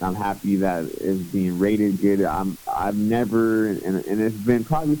 I'm happy that it's being rated good. I've never and it's been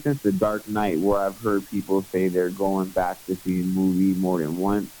probably since The Dark Knight where I've heard people say they're going back to see a movie more than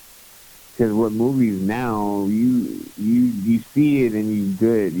once. Because with movies now, you see it and you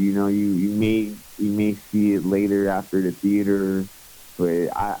good. You may see it later after the theater. But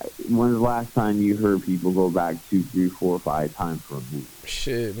when's the last time you heard people go back 2, 3, 4, 5 times for a movie?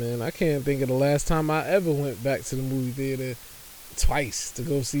 Shit, man, I can't think of the last time I ever went back to the movie theater twice to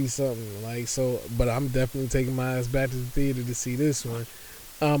go see something like so. But I'm definitely taking my ass back to the theater to see this one.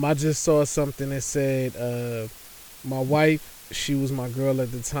 I just saw something that said my wife. She was my girl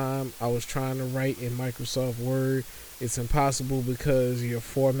at the time. I was trying to write in Microsoft Word. It's impossible because your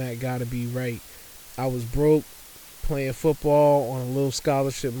format gotta be right. I was broke, playing football on a little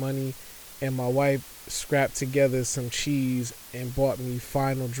scholarship money, and my wife scrapped together some cheese and bought me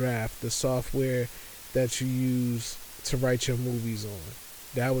Final Draft, the software that you use to write your movies on.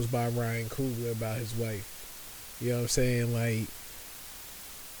 That was by Ryan Coogler about his wife. You know what I'm saying? Like,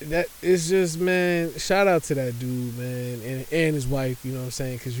 that is just, man, shout out to that dude, man, and his wife, you know what I'm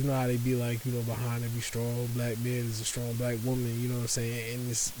saying, because you know how they be like, behind every strong black man is a strong black woman, you know what I'm saying, and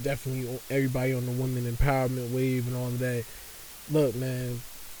it's definitely everybody on the women empowerment wave and all of that. Look, man,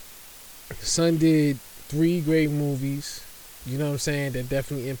 son did 3 great movies, you know what I'm saying, that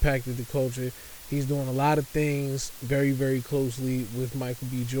definitely impacted the culture. He's doing a lot of things very, very closely with Michael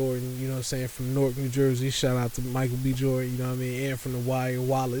B. Jordan, you know what I'm saying, from Newark, New Jersey. Shout out to Michael B. Jordan, you know what I mean, and from The Wire,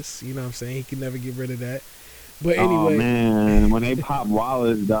 Wallace, you know what I'm saying. He can never get rid of that. But anyway. Oh, man, when they popped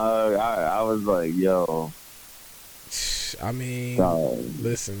Wallace, dog, I was like, yo. I mean, dog.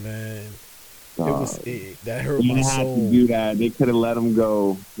 Listen, man. That hurt you my soul. You didn't have to do that. They could have let him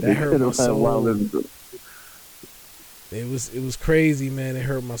go. That hurt my soul. It was crazy, man. It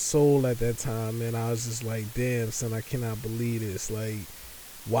hurt my soul at that time, man. I was just like, damn, son, I cannot believe this. Like,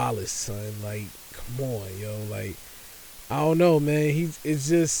 Wallace, son, like, come on, yo. Like, I don't know, man.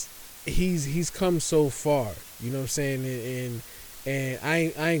 He's come so far. You know what I'm saying? And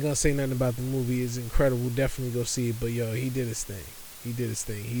I ain't gonna say nothing about the movie. It's incredible. Definitely go see it. But yo, he did his thing.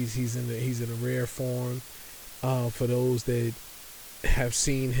 He's in a rare form. For those that have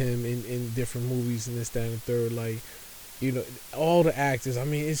seen him in different movies and this, that, and the third, like. All the actors. I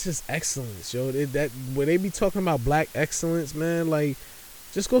mean, it's just excellence, yo. When they be talking about black excellence, man, like,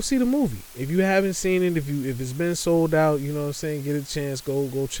 just go see the movie. If you haven't seen it, if it's been sold out, you know what I'm saying, get a chance,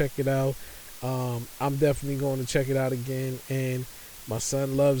 go check it out. I'm definitely going to check it out again, and my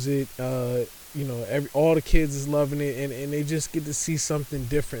son loves it. all the kids is loving it, and they just get to see something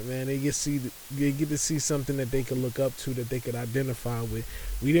different, man. They get to see something that they could look up to, that they could identify with.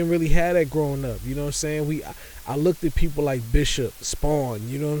 We didn't really have that growing up, you know what I'm saying? I looked at people like Bishop, Spawn,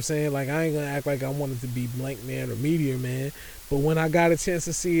 you know what I'm saying? Like, I ain't gonna act like I wanted to be Blank Man or Meteor Man, but when I got a chance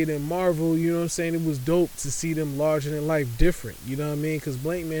to see it in Marvel, you know what I'm saying, it was dope to see them larger than life different, you know what I mean? Because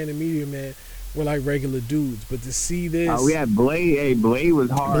Blank Man and Meteor Man were like regular dudes, but to see this, we had Blade. Hey, Blade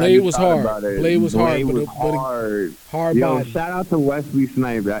was hard. Blade was hard. Blade was hard. Hard Yo, body. shout out to Wesley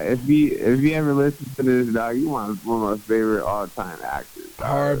Snipes. If you ever listen to this, dog, you one of my favorite all time actors. Dog.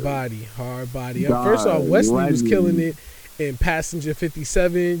 Hard body. Dog, First off, Wesley was killing it in Passenger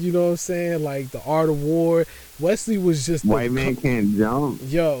 57. You know what I'm saying? Like The Art of War. Wesley was just White Man Can't Jump.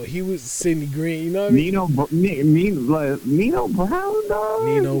 Yo, he was Sidney Green. You know what I mean? Nino Brown, dog.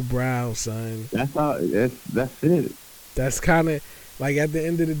 Nino Brown, son. That's it. That's kind of like, at the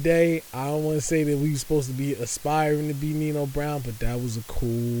end of the day, I don't want to say that we supposed to be aspiring to be Nino Brown, but that was a cool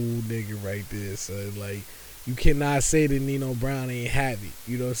nigga right there, son. Like, you cannot say that Nino Brown ain't have it.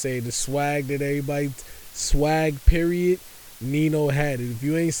 You know what I'm saying? The swag that everybody, swag period, Nino had it. If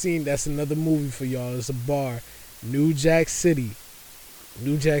you ain't seen, that's another movie for y'all. It's a bar, New Jack City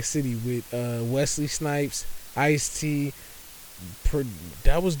with Wesley Snipes, Ice-T.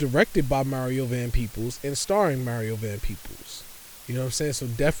 That was directed by Mario Van Peebles and starring Mario Van Peebles. You know what I'm saying? So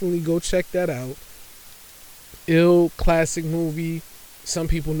definitely go check that out. Ill classic movie. Some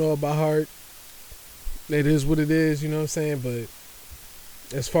people know it by heart. It is what it is, you know what I'm saying? But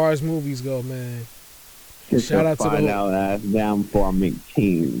as far as movies go, man, shout out to the whole ass down before I make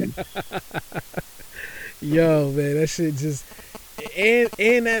teams. Yo, man, that shit just, and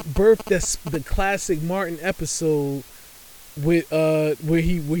that that's the classic Martin episode with where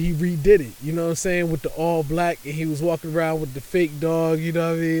he redid it. You know what I'm saying? With the all black, and he was walking around with the fake dog. You know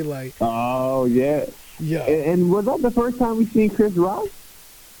what I mean? Like, oh yeah. And was that the first time we seen Chris Rock?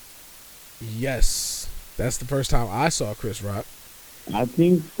 Yes, that's the first time I saw Chris Rock. I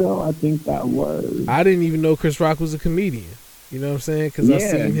think so. I think that was. I didn't even know Chris Rock was a comedian. You know what I'm saying? Because I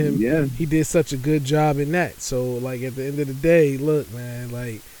seen him. Yeah. He did such a good job in that. So, like, at the end of the day, look, man,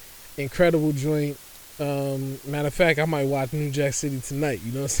 like, incredible joint. Matter of fact, I might watch New Jack City tonight.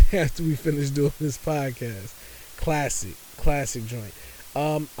 You know what I'm saying? After we finish doing this podcast. Classic joint.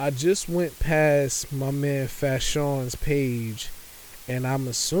 I just went past my man Fashion's page, and I'm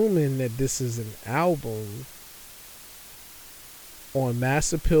assuming that this is an album on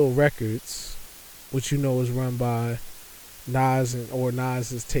Mass Appeal Records, which you know is run by Nas, or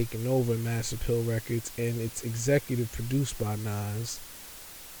Nas is taking over Mass Appeal Records, and it's executive produced by Nas.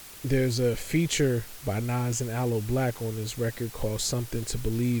 There's a feature by Nas and Aloe Black on this record called Something to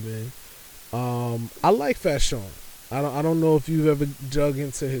Believe In. I like Fashion. I don't know if you've ever dug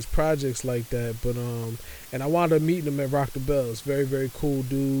into his projects like that, but and I wound up meeting him at Rock the Bells. Very, very cool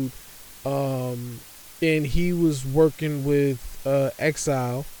dude. And he was working with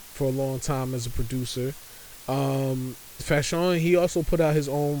Exile for a long time as a producer. Fashion, he also put out his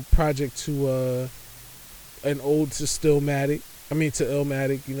own project to an ode to Stillmatic. I mean, to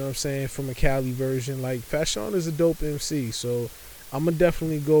Illmatic, you know what I'm saying, from a Cali version. Like, Fashion is a dope MC, so I'm going to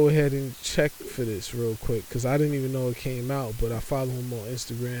definitely go ahead and check for this real quick, because I didn't even know it came out, but I follow him on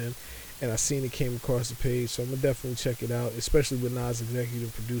Instagram, and I seen it came across the page, so I'm going to definitely check it out, especially with Nas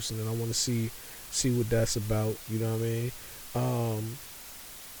executive producing, and I want to see what that's about, you know what I mean?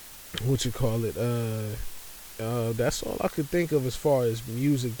 What you call it? That's all I could think of as far as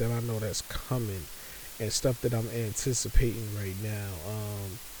music that I know that's coming and stuff that I'm anticipating right now.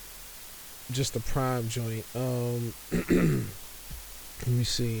 Just a prime joint. Let me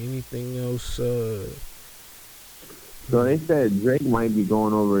see. Anything else? So they said Drake might be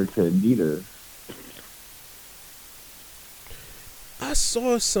going over to Adidas. I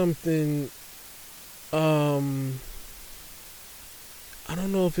saw something. I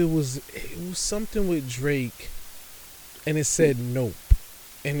don't know if it was something with Drake, and it said Nope,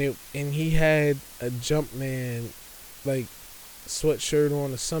 and he had a Jumpman like sweatshirt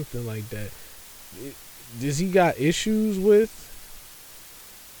on or something like that. Does he got issues with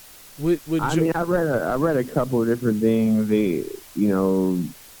I mean, I read a couple of different things.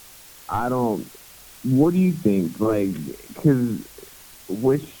 What do you think? Like, because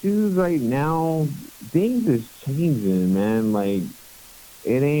with shoes right now, things is changing, man. Like,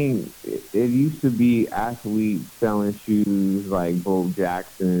 it used to be athletes selling shoes like Bo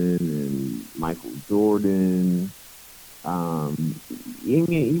Jackson and Michael Jordan.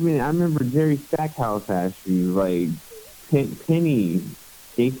 Even I remember Jerry Stackhouse had shoes like Penny,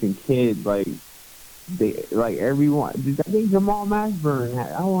 Jason Kidd. Like, they like everyone. I think Jamal Mashburn.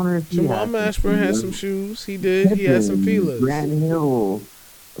 I wonder if he Jamal has some Mashburn had some shoes. shoes. He did. He had some Pippen, feelers. Grant Hill,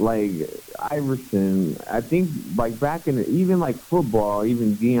 like Iverson. I think like back in even like football,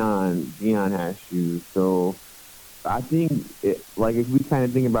 even Dion has shoes. So I think like if we kind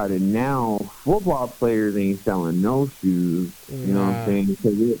of think about it now, football players ain't selling no shoes. You know what I'm Nah. saying?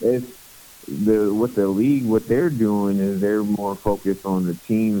 Because it's the league, what they're doing is they're more focused on the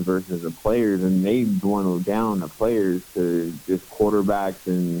teams versus the players, and they dwindle down the players to just quarterbacks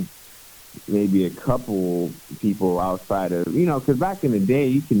and maybe a couple people outside of because back in the day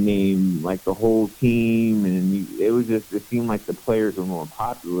you can name like the whole team, and it seemed like the players were more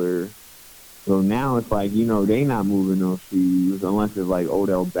popular. So now it's like they not moving those shoes unless it's like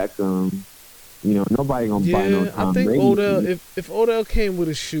Odell Beckham. Nobody gonna buy no Yeah, I Tom think Brady Odell. shoes. If Odell came with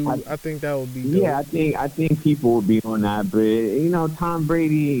a shoe, I think that would be Yeah, dope. I think people would be on that, but Tom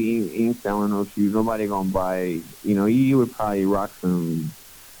Brady ain't selling no shoes. Nobody gonna buy. You would probably rock some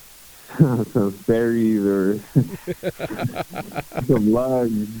some Sperry's or some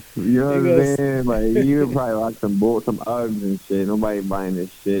lugs. You know He what I'm goes, saying? Like you would probably rock some Uggs and shit. Nobody buying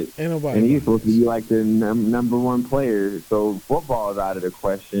this shit. ain't nobody And he's buying supposed to that be shit. like the number one player. So football is out of the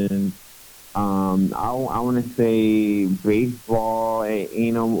question. I want to say baseball.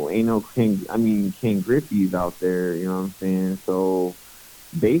 Ain't no King Griffey's out there. You know what I'm saying? So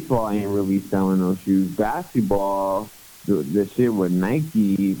baseball ain't really selling those shoes. Basketball, the shit with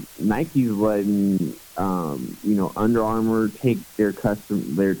Nike's letting Under Armour take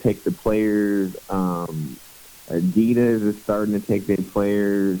take the players. Adidas is starting to take their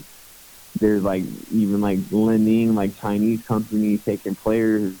players. There's like even like lending like Chinese companies taking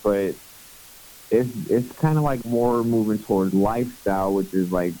players, but it's kind of like more moving towards lifestyle, which is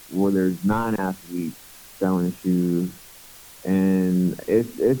like where there's non-athletes selling shoes, and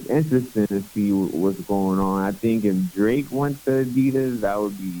it's interesting to see what's going on. I think if Drake went to Adidas, that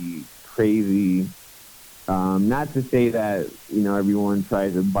would be crazy. Not to say that everyone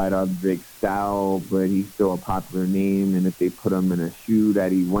tries to bite off Drake's style, but he's still a popular name, and if they put him in a shoe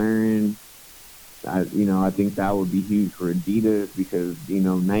that he's wearing, I think that would be huge for Adidas because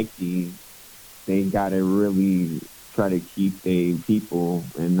Nike, they gotta really try to keep their people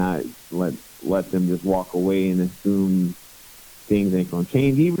and not let them just walk away and assume things ain't gonna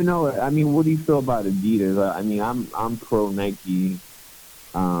change. Even though, what do you feel about Adidas? I'm pro Nike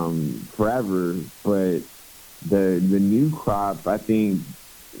forever, but the new crop, I think,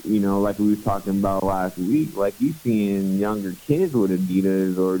 like we was talking about last week, like you seeing younger kids with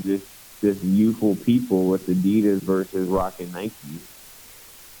Adidas or just youthful people with Adidas versus rocking Nike.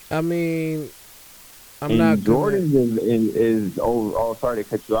 I mean, I'm And not gonna. Jordans is oh, sorry to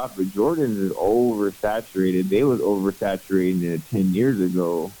cut you off, but Jordans is oversaturated. They was oversaturated 10 years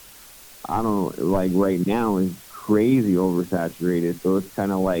ago. I don't like right now is crazy oversaturated. So it's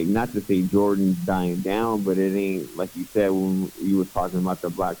kind of like not to say Jordan's dying down, but it ain't like you said when you was talking about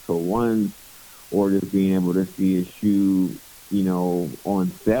the black toe ones, or just being able to see a shoe,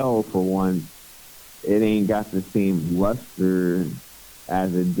 on sale for once. It ain't got the same luster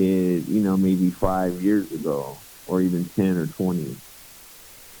as it did, maybe 5 years ago, or even 10 or 20.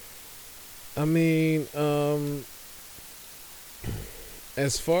 I mean,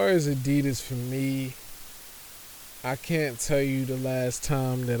 as far as Adidas for me, I can't tell you the last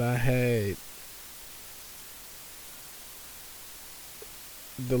time that I had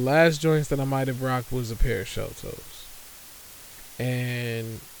the last joints that I might have rocked was a pair of shell toes,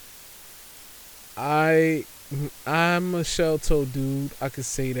 and I I'm a shell toe dude. I could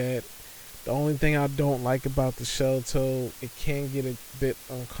say that. The only thing I don't like about the shell toe, it can get a bit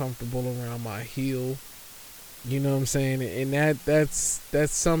uncomfortable around my heel. You know what I'm saying? And that's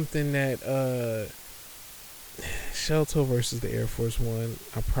something that shell toe versus the Air Force One,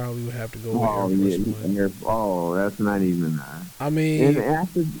 I probably would have to go with Air Oh Force yeah, One. that's not even that. I And mean,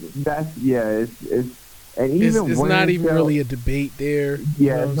 that's yeah, it's and it's even it's not wearing even shell. really a debate there. You know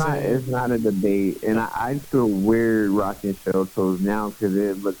Yeah, what I'm saying? it's not a debate, and I feel weird rocking shell toes now because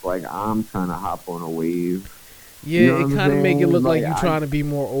it looks like I'm trying to hop on a wave. Yeah, You know what it I'm kind of make it saying? look like Like you trying to be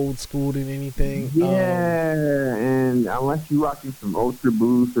more old school than anything. yeah, and unless you rocking some Ultra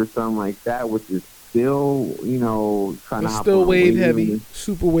Boost or something like that, which is still trying to It's hop still on a wave wave. heavy,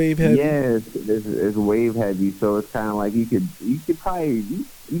 super wave heavy. Yes, it's wave heavy, so it's kind of like you could probably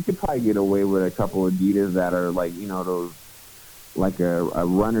get away with a couple of Adidas that are like those like a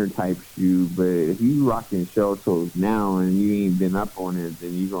runner type shoe. But if you rocking shell toes now and you ain't been up on it,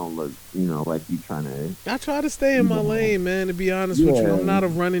 then you gonna look like you trying to I try to stay in you my know lane, man. To be honest with you, I'm yeah not a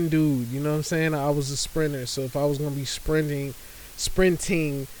running dude. You know what I'm saying? I was a sprinter, so if I was gonna be sprinting,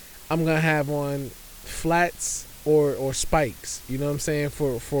 I'm gonna have on flats or spikes. You know what I'm saying,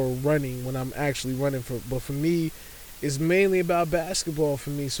 for running when I'm actually running. But for me, it's mainly about basketball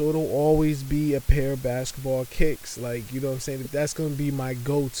for me. So it'll always be a pair of basketball kicks. Like, you know what I'm saying. That's gonna be my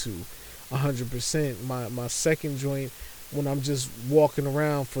go-to, 100%. My second joint when I'm just walking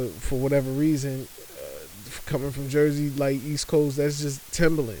around for whatever reason. Coming from Jersey, like East Coast, that's just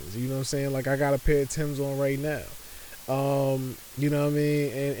Timberlands. You know what I'm saying? Like, I got a pair of Timbs on right now. You know what I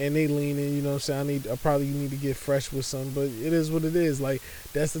mean? And they leaning, you know what I'm saying? I probably need to get fresh with some, but it is what it is. Like,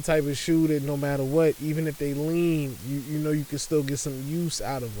 that's the type of shoe that no matter what, even if they lean, you know you can still get some use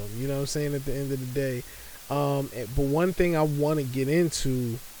out of them. You know what I'm saying? At the end of the day. But one thing I want to get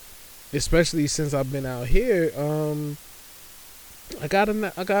into, especially since I've been out here, I got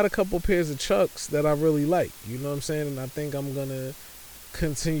a couple pairs of Chucks that I really like. You know what I'm saying? And I think I'm gonna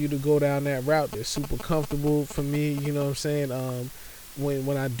continue to go down that route. They're super comfortable for me. You know what I'm saying?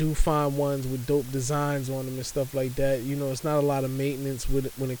 When I do find ones with dope designs on them and stuff like that, you know, it's not a lot of maintenance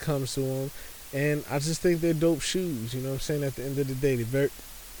when it comes to them. And I just think they're dope shoes. You know what I'm saying? At the end of the day, they're very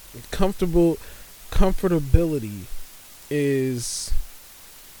comfortable. Comfortability is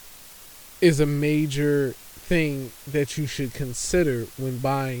a major thing that you should consider when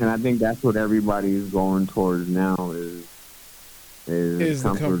buying. And I think that's what everybody is going towards now is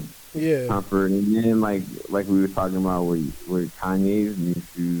comfort. Comfort. And then like we were talking about with Kanye's new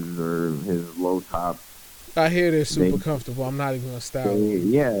shoes or his low top. I hear they're super comfortable. I'm not even gonna style them.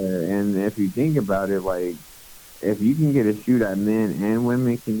 Yeah, and if you think about it, like, if you can get a shoe that men and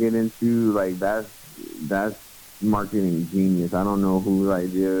women can get into, like, that's marketing genius. I don't know whose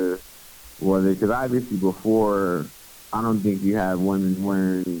idea was it, because obviously before, I don't think you had women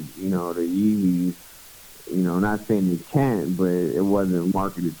wearing, you know, the Yeezys. You know, not saying they can't, but it wasn't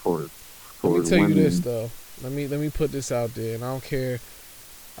marketed towards Let me tell women. you this though. Let me put this out there, and I don't care.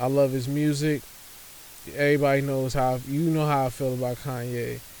 I love his music. Everybody knows how I feel about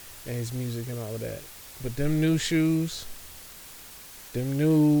Kanye and his music and all of that. But them new shoes, them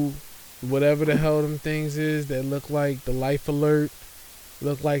new whatever the hell them things is that look like the Life Alert,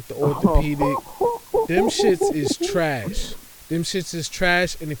 look like the orthopedic. Them shits is trash. Them shits is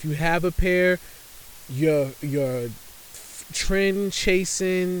trash. And if you have a pair, your trend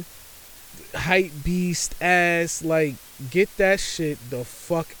chasing, hype beast ass, like, get that shit the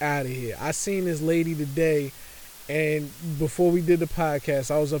fuck out of here. I seen this lady today, and before we did the podcast,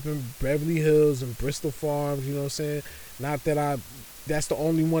 I was up in Beverly Hills and Bristol Farms. You know what I'm saying? Not that that's the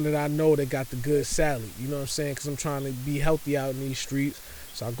only one that I know that got the good salad. You know what I'm saying? Because I'm trying to be healthy out in these streets.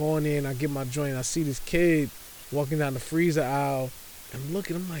 So I go in there and I get my joint. I see this kid walking down the freezer aisle. I'm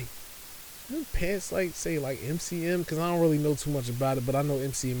looking. I'm like, them pants like say like MCM? Because I don't really know too much about it, but I know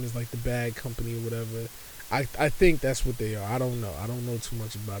MCM is like the bag company or whatever. I think that's what they are. I don't know. I don't know too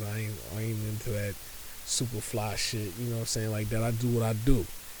much about it. I ain't into that super fly shit. You know what I'm saying? Like that. I do what I do.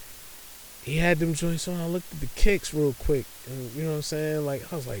 He had them joints on. I looked at the kicks real quick, and you know what I'm saying?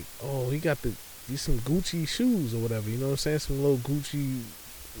 Like, I was like, oh, he got these some Gucci shoes or whatever. You know what I'm saying? Some little Gucci,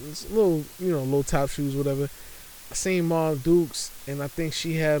 little, you know, low top shoes, whatever. I seen Mom Dukes, and I think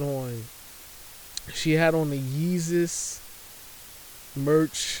she had on the Yeezus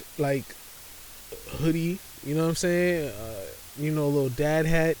merch, like, hoodie. You know what I'm saying? You know, a little dad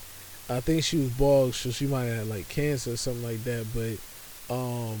hat. I think she was bald, so she might have had like cancer or something like that. But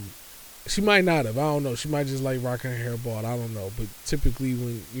she might not have. I don't know. She might just like rocking her hair bald. I don't know. But typically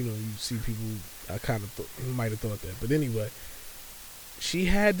when, you know, you see people, I kind of might have thought that. But anyway, she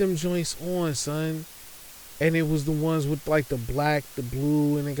had them joints on, son. And it was the ones with like the black, the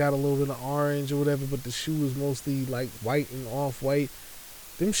blue, and it got a little bit of orange or whatever. But the shoe was mostly like white and off-white.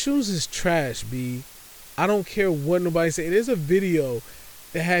 Them shoes is trash, B. I don't care what nobody say. There's a video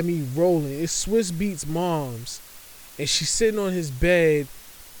that had me rolling. It's Swiss Beats Moms. And she's sitting on his bed.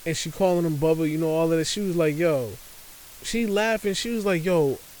 And she calling him Bubba, you know, all of that. She was like, yo. She laughing. She was like,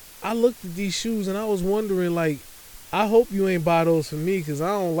 yo, I looked at these shoes and I was wondering, like, I hope you ain't buy those for me because I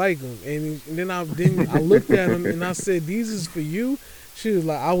don't like them. And then I looked at them and I said, these is for you? She was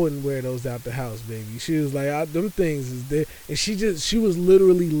like, I wouldn't wear those out the house, baby. She was like, them things is there. And she was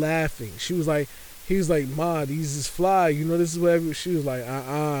literally laughing. She was like, he was like, Ma, these is fly. You know, this is whatever. She was like,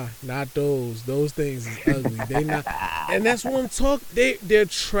 not those. Those things is ugly. They not. And that's what I'm talking. They're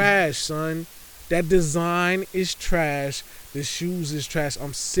trash, son. That design is trash. The shoes is trash.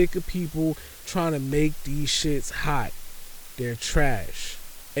 I'm sick of people trying to make these shits hot. They're trash.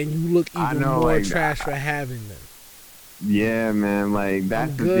 And you look even more like trash for having them. Yeah, man. Like,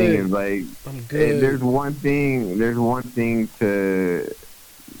 that's the thing is, like, I'm good. There's one thing to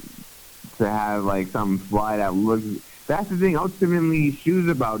have like something fly that that's the thing. Ultimately, shoes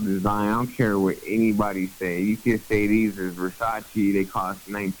about design. I don't care what anybody say. You can say these is Versace. They cost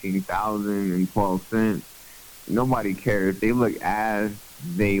 19,012 cents. Nobody cares. They look ass.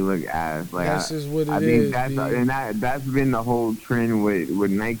 They look ass. Like That's just what it I think is, that's B. and that's been the whole trend with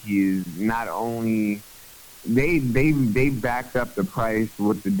Nike is not only they backed up the price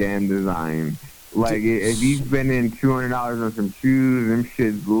with the damn design. Like if you spending $200 on some shoes, them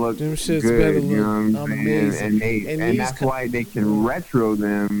shits look Them shits good. better You know look what I'm saying? amazing. And And and these that's why they can retro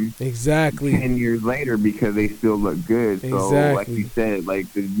them exactly. 10 years later because they still look good. So like Exactly. you said,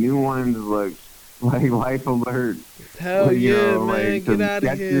 like the new ones look like Life Alert. Hell You yeah, know, man. like Get some out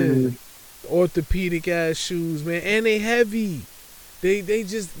of here. Skechers. Orthopedic ass shoes, man. And they heavy. They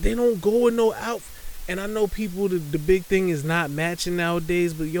just they don't go with no outfit. And I know people the big thing is not matching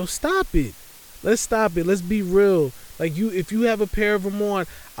nowadays, but yo, stop it. Let's stop it. Let's be real. Like if you have a pair of them on,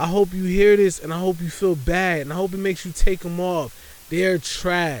 I hope you hear this and I hope you feel bad and I hope it makes you take them off. They're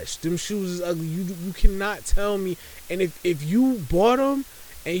trash. Them shoes is ugly. You cannot tell me. And if you bought them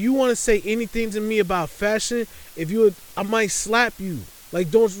and you want to say anything to me about fashion, I might slap you. Like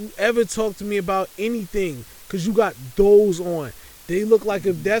don't you ever talk to me about anything because you got those on. They look like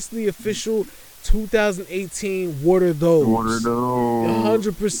if that's the official 2018 water those. Water those.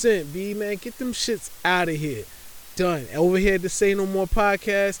 100%, B, man. Get them shits out of here. Done. Over here at the Say No More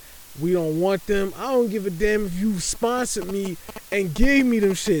podcast, we don't want them. I don't give a damn if you sponsored me and gave me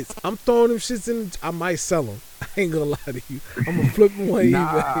them shits. I'm throwing them shits in. I might sell them. I ain't gonna lie to you. I'm gonna flip them on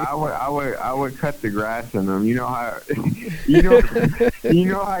Nah, eBay. I would cut the grass in them. You know how, you know, you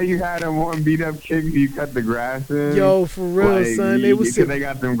know how you had them one beat up kicks. You cut the grass in. Yo, for real, like, son. They was because they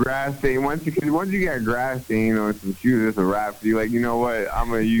got them grass stain. Once you get grass stain on some shoes, it's a wrap. So you like, you know what? I'm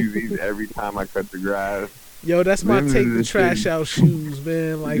gonna use these every time I cut the grass. Yo, that's my Them take is the the trash shit. out shoes,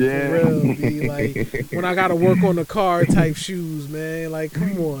 man. Like, Yeah. for real, B. Like, when I gotta work on the car type shoes, man. Like,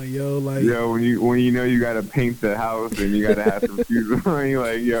 come on, yo. Like, Yo, when you know you gotta paint the house and you gotta have some shoes on, you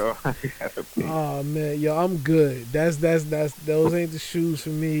like, yo, I gotta paint. oh man, yo, I'm good. That's those ain't the shoes for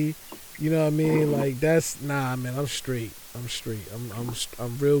me. You know what I mean? Like, that's nah, man. I'm straight. I'm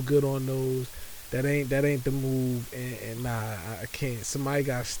real good on those. That ain't the move. And nah, I can't. Somebody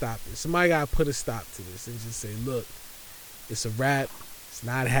gotta stop it. Somebody gotta put a stop to this and just say, look, it's a wrap. It's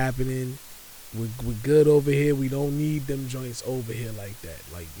not happening. We're good over here. We don't need them joints over here like that.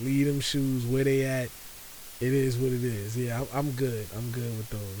 Like, leave them shoes where they at. It is what it is. Yeah, I'm good. I'm good with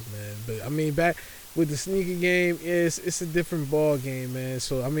those, man. But I mean, back with the sneaker game, it's a different ball game, man.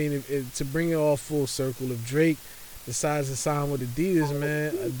 So I mean, to bring it all full circle, if Drake decides to sign with Adidas,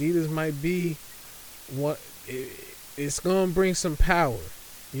 man, Adidas might be what it's gonna bring some power.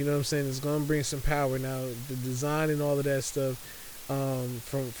 You know what I'm saying? It's gonna bring some power. Now the design and all of that stuff,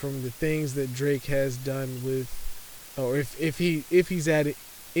 from the things that Drake has done with, or if he's added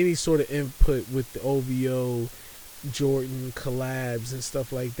any sort of input with the OVO Jordan collabs and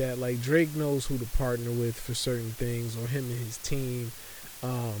stuff like that. Like, Drake knows who to partner with for certain things, or him and his team.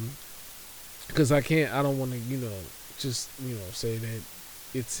 Because I don't want to, just say that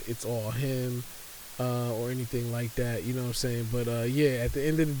it's all him, or anything like that. You know what I'm saying? But yeah, at the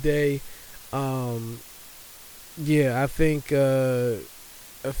end of the day, yeah, I think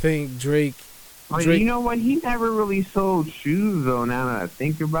Drake. But you know what? He never really sold shoes, though, now that I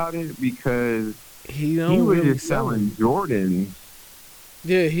think about it, because he was really just selling Jordans.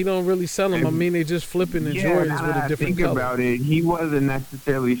 Yeah, he don't really sell them. I mean, they just flipping the Jordans with a different color. About it, he wasn't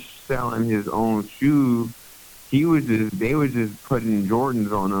necessarily selling his own shoe. They were just putting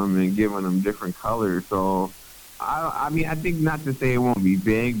Jordans on them and giving them different colors. So, I mean, I think not to say it won't be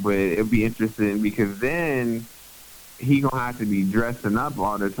big, but it'll be interesting because then he gonna have to be dressing up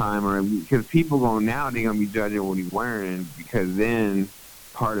all the time, or because people they gonna be judging what he's wearing, because then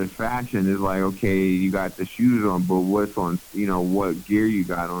part of fashion is like, okay, you got the shoes on, but what's on, what gear you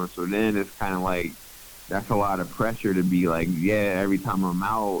got on. So then it's kind of like, that's a lot of pressure to be like, yeah, every time I'm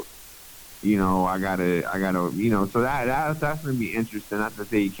out, I gotta, so that's gonna be interesting. Not to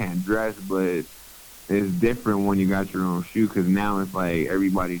say you can't dress, but it's different when you got your own shoe, because now it's like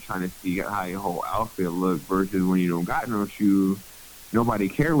everybody trying to see how your whole outfit look, versus when you don't got no shoe, nobody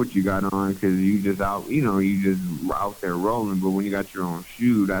care what you got on because you just out, you just out there rolling. But when you got your own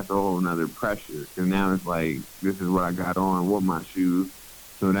shoe, that's a whole nother pressure, because now it's like, this is what I got on with my shoe.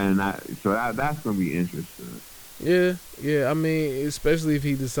 So then that's gonna be interesting. Yeah. I mean, especially if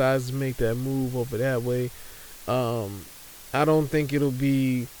he decides to make that move over that way. I don't think it'll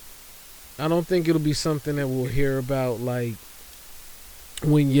be something that we'll hear about like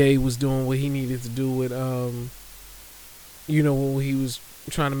when Ye was doing what he needed to do with when he was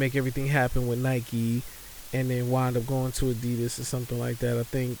trying to make everything happen with Nike and then wind up going to Adidas or something like that. I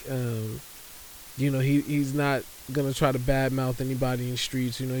think he's not gonna try to badmouth anybody in the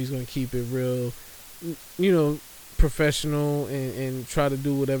streets. He's gonna keep it real, professional, and try to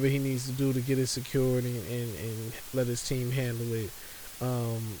do whatever he needs to do to get it secured and let his team handle it.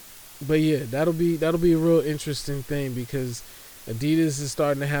 But yeah, that'll be a real interesting thing because Adidas is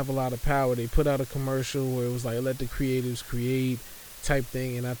starting to have a lot of power. They put out a commercial where it was like let the creatives create type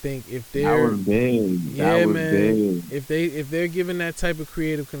thing, and I think if they're that was big. yeah, That was man, big. if they're giving that type of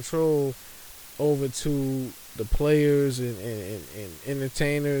creative control over to the players and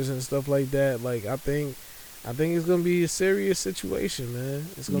entertainers and stuff like that, like I think it's gonna be a serious situation, man.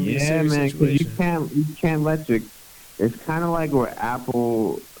 It's gonna be a Yeah, serious man, because situation. you can't let your. It's kind of like with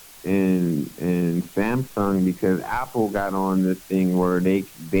Apple and Samsung, because Apple got on this thing where they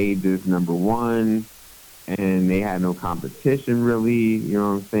just number one, and they had no competition really. You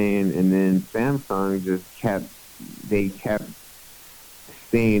know what I'm saying? And then Samsung just kept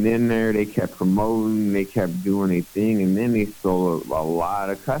staying in there. They kept promoting. They kept doing their thing, and then they stole a lot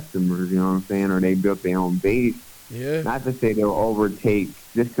of customers. You know what I'm saying? Or they built their own base. Yeah, Not to say they'll overtake,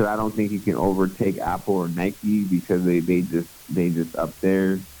 just because I don't think you can overtake Apple or Nike because they just up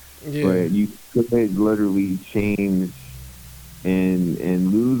there. yeah. But you could literally change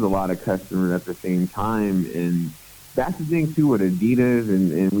and lose a lot of customers at the same time. And that's the thing too with Adidas,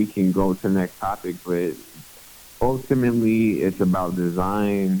 and we can go to the next topic, but ultimately it's about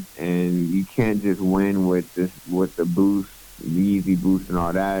design, and you can't just win with the boost, the easy boost and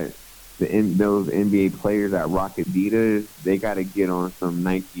all that. Those NBA players that rock Adidas, they got to get on some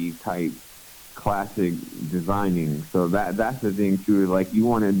Nike type classic designing. So that's the thing too. Like you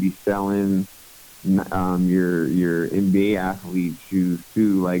want to be selling your NBA athlete shoes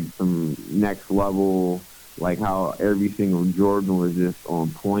too, like some next level, like how every single Jordan was just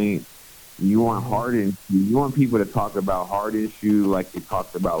on point. You want Hmm. Harden. You want people to talk about Harden shoe like they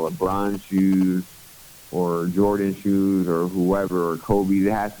talked about LeBron shoes or Jordan shoes or whoever or Kobe.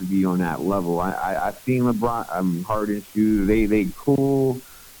 It has to be on that level. I've seen LeBron Harden shoes. They cool,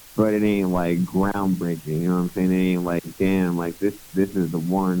 but it ain't like groundbreaking. You know what I'm saying? It ain't like damn, like this is the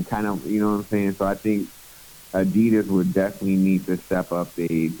one kind of. You know what I'm saying? So I think Adidas would definitely need to step up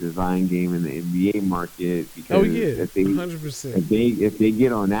the design game in the NBA market, Oh because yeah, if they 100%. if they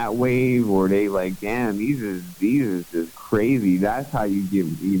get on that wave, or they like, damn, these is just crazy. That's how you get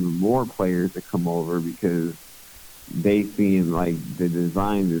even more players to come over, because they seem like the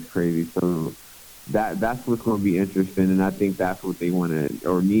design is crazy. So that's what's going to be interesting, and I think that's what they want to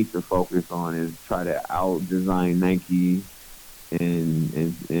or need to focus on, is try to out design Nike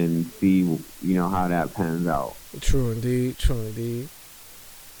and see how that pans out. True indeed. True indeed.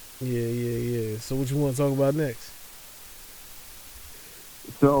 Yeah, yeah, yeah. So what you want to talk about next?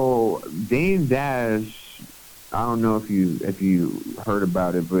 So Dame Dash, I don't know if you heard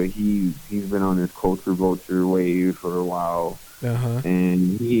about it, but he's been on this culture vulture wave for a while, Uh huh.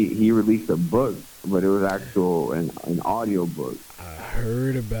 and he released a book, but it was actual an audio book. I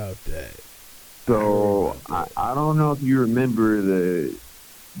heard about that. I heard So about I, that. I don't know if you remember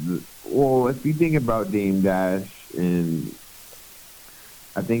well, if you think about Dame Dash, and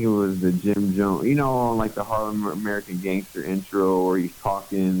I think it was the Jim Jones, on like the Harlem American Gangster intro where he's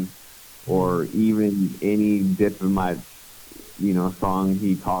talking, Hmm. or even any Diplomat, song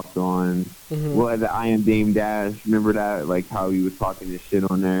he talked on. Hmm. Well, the I Am Dame Dash, remember that? Like how he was talking this shit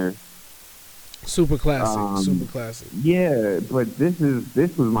on there. Super classic. Super Um, classic. yeah, but this was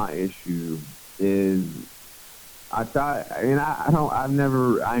my issue. Is I thought, and I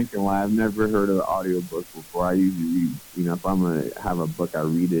ain't gonna lie, I've never heard of the audiobook before. I usually read, if I'm gonna have a book, I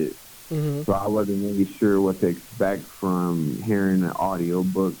read it. Hmm. So I wasn't really sure what to expect from hearing an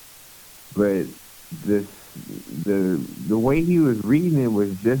audiobook. But this, the way he was reading it was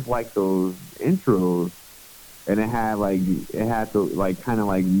just like those intros, and it had the like kind of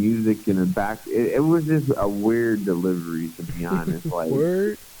like music in the back. It was just a weird delivery, to be honest. Like,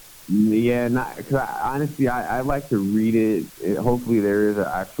 Word. yeah, not because honestly, I like to read it. Hopefully, there is an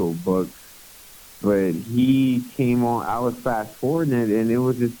actual book. But he came on. I was fast forwarding it, and it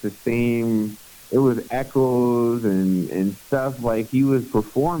was just the same. It was echoes and stuff, like he was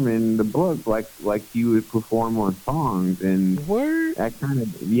performing the book, like he would perform on songs, and Word. that kind of,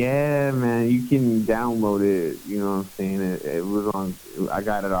 yeah, man. You can download it. You know what I'm saying? It was on. I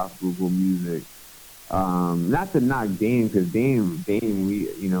got it off Google Music. Not to knock Dame, because Dame,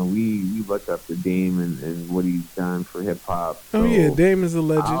 we look up to Dame and what he's done for hip hop. Oh yeah, So Dame is a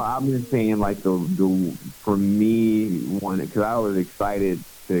legend. I've been saying like the for me one, because I was excited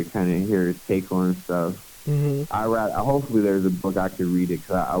to kind of hear his take on stuff. Hmm. Hopefully there's a book I could read it,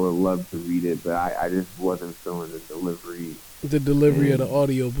 because I would love to read it, but I just wasn't feeling the delivery. The delivery of the And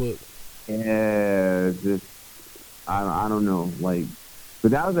audiobook. yeah, it's just I don't know, like,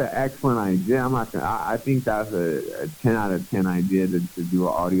 but that was an excellent idea. I'm not gonna, I think that's a 10 out of 10 idea to do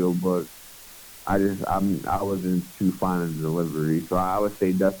an audio book. I wasn't too fond of the delivery, so I would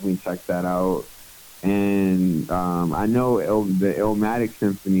say definitely check that out. And I know the Illmatic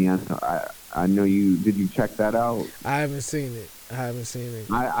Symphony. I know you. Did you check that out? I haven't seen it. I haven't seen it.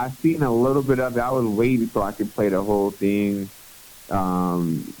 I seen a little bit of it. I was waiting so I could play the whole thing,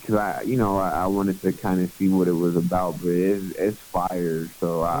 because I wanted to kind of see what it was about. But it's fire.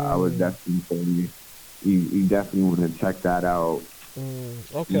 So I would Mm, definitely say you definitely want to check that out.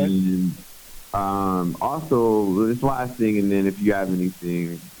 okay. And also, this last thing, and then if you have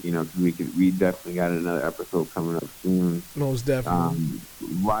anything, 'cause we definitely got another episode coming up soon. Most definitely. Um,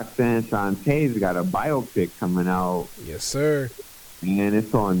 Roxanne Shantae's got a biopic coming out, Yes, sir. and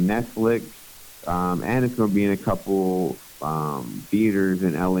it's on Netflix, and it's going to be in a couple theaters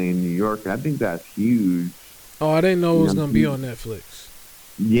in LA and New York. And I think that's huge. Oh, I didn't know it You was know, gonna be on Netflix.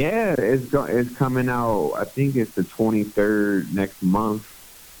 yeah, it's coming out. I think it's the 23rd next month,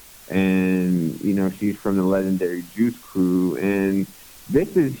 and she's from the legendary Juice Crew, and this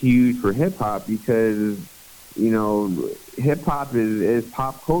is huge for hip hop because hip hop is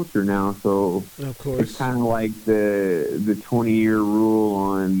pop culture now, so Of it's course. kind of like the 20-year rule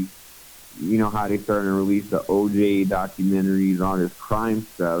on how they started to release the OJ documentaries, all this crime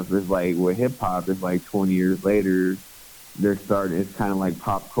stuff. It's like with hip hop, it's like 20 years later they're starting. It's kind of like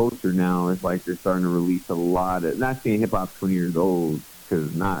pop culture now. It's like they're starting to release a lot of. Not saying hip hop's 20 years old, because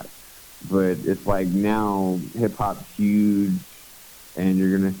it's not, but it's like now hip hop's huge, and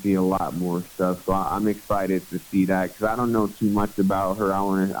you're gonna see a lot more stuff. So I'm excited to see that, because I don't know too much about her. I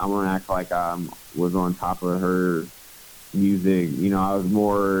want to act like I was on top of her music. I was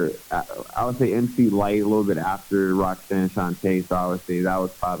more. I would say MC Light a little bit after Roxanne Shante. So I would say that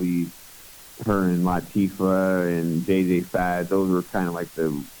was probably her and Latifah and JJ Fad. Those were kind of like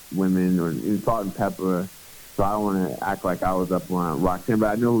the women, or in Salt and Pepper. So I don't want to act like I was up on Roxanne, but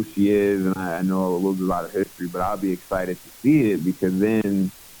I know who she is, and I know a little bit about her history. But I'll be excited to see it, because then,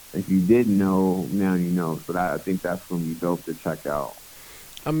 if you didn't know, now you know. So I think that's going to be dope to check out.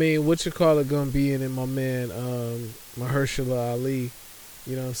 I mean, what you call it gonna be in it, my man, Mahershala Ali.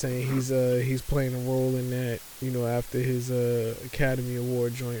 You know what I'm saying? He's playing a role in that, after his Academy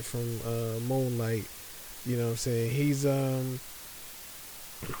Award joint from Moonlight. You know what I'm saying?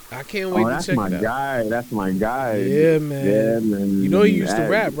 I can't Oh, wait to that's check my it out. guy. That's my guy. Yeah, Yeah, man. You know he man. used to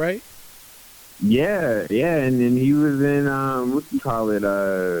rap, right? Yeah, yeah, and then he was in what you call it?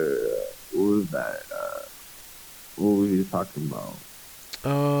 What was that? What was he talking about?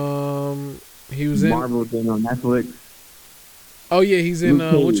 He was in. Marvel thing on Netflix. Oh yeah, he's in.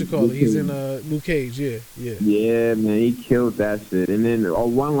 Luke What you Cage. call it? Luke He's in Cage. Luke Cage. Yeah, yeah. Yeah, man, he killed that shit. And then,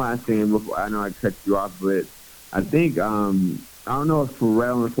 one last thing before, I know I cut you off, but I think I don't know if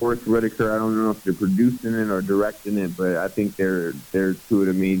Pharrell and Forrest Whitaker. I don't know if they're producing it or directing it, but I think they're two of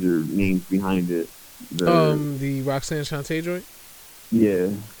the major names behind it. The The Roxanne Shante joint. Yeah.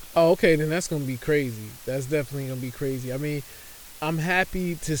 Oh, okay, then that's gonna be crazy. That's definitely gonna be crazy. I mean, I'm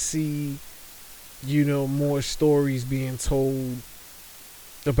happy to see, more stories being told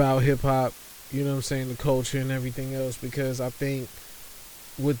about hip hop, what I'm saying, the culture and everything else, because I think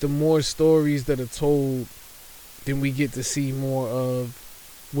with the more stories that are told, then we get to see more of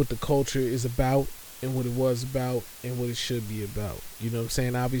what the culture is about and what it was about and what it should be about. You know what I'm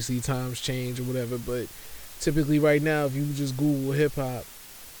saying? Obviously times change or whatever, but typically right now if you just Google hip hop,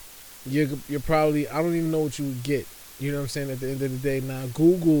 you're probably, I don't even know what you would get. You know what I'm saying? At the end of the day, now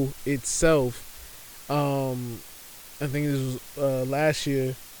Google itself, I think this was last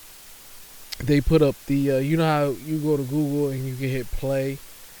year. They put up the you know how you go to Google and you can hit play,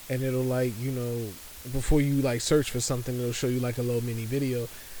 and it'll like before you like search for something, it'll show you like a little mini video.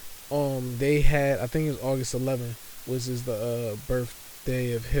 They had, I think it was August 11th, which is the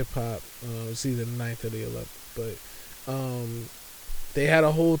birthday of hip hop. It's either the 9th or the 11th, but they had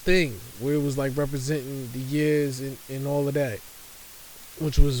a whole thing where it was like representing the years and all of that,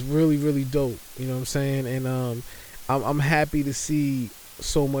 which was really really dope. You know what I'm saying? And I'm happy to see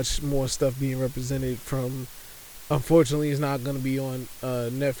so much more stuff being represented from. Unfortunately, it's not going to be on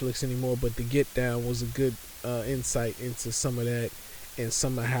Netflix anymore. But the Get Down was a good insight into some of that and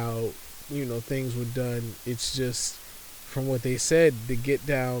some of how things were done. It's just from what they said, the Get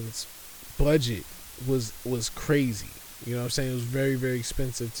Down's budget was crazy. You know what I'm saying? It was very very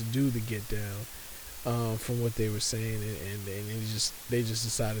expensive to do the Get Down. From what they were saying, and they just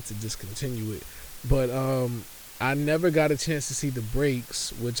decided to discontinue it. But I never got a chance to see The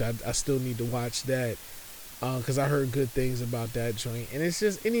Breaks, which I still need to watch that because I heard good things about that joint. And it's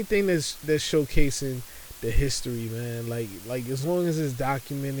just anything that's showcasing the history, man. Like as long as it's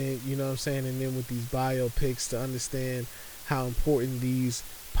documented, you know what I'm saying, and then with these biopics to understand how important these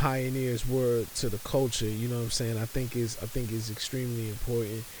pioneers were to the culture, you know what I'm saying. I think is extremely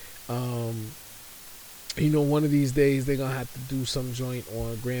important. Um, one of these days they're gonna have to do some joint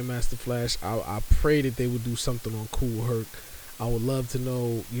on Grandmaster Flash. I pray that they would do something on Cool Herc. I would love to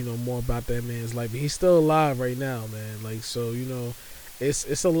know, more about that man's life. He's still alive right now, man. Like, so,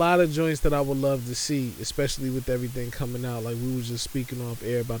 it's a lot of joints that I would love to see, especially with everything coming out. Like we was just speaking off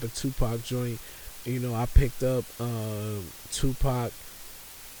air about the Tupac joint. I picked up Tupac,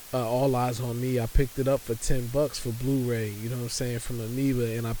 All Eyes on Me. I picked it up for $10 for Blu-ray. You know what I'm saying, from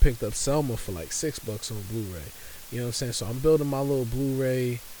Amoeba, and I picked up Selma for like $6 on Blu-ray. You know what I'm saying. So I'm building my little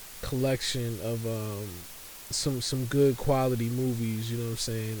Blu-ray collection of some good quality movies. You know what I'm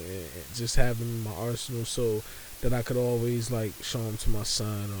saying, and just have them in my arsenal so that I could always like show them to my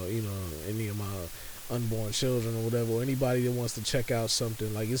son or any of my unborn children or whatever, or anybody that wants to check out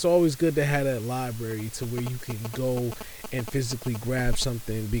something. Like, it's always good to have that library to where you can go and physically grab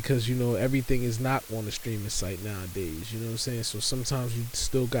something, because everything is not on the streaming site nowadays. You know what I'm saying. So sometimes you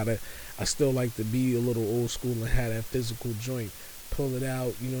still gotta, I still like to be a little old school and have that physical joint, pull it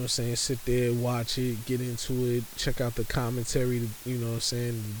out, you know what I'm saying, sit there, watch it, get into it, check out the commentary, you know what I'm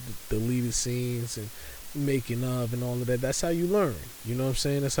saying, the deleted scenes and making of and all of that. That's how you learn, you know what I'm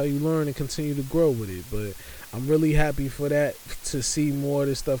saying. That's how you learn and continue to grow with it. But I'm really happy for that, to see more of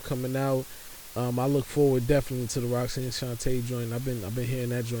this stuff coming out. I look forward definitely to the Roxanne Shante joint. I've been hearing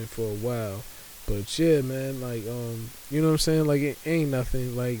that joint for a while. But yeah, man, like you know what I'm saying, like it ain't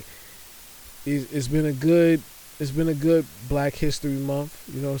nothing. Like it's been a good Black History Month,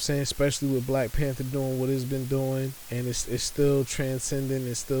 you know what I'm saying, especially with Black Panther doing what it's been doing, and it's still transcending,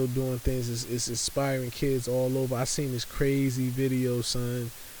 it's still doing things, it's inspiring kids all over. I seen this crazy video,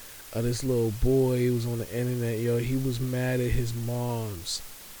 son, of this little boy. It was on the internet, yo. He was mad at his moms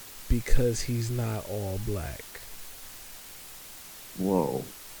because he's not all black. Whoa.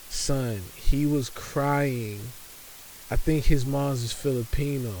 Son, he was crying. I think his mom's is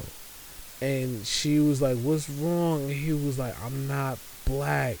Filipino. And she was like, "What's wrong?" And he was like, "I'm not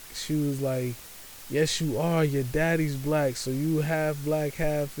black." She was like, "Yes, you are. Your daddy's black. So you half black,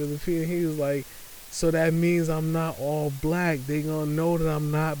 half Filipino." He was like, "So that means I'm not all black. They gonna know that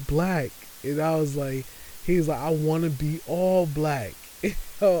I'm not black." And I was like, he was like, "I want to be all black."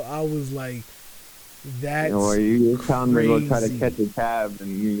 I was like, that's you telling me to go try to catch a cab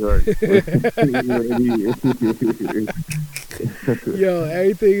in New York. Yo,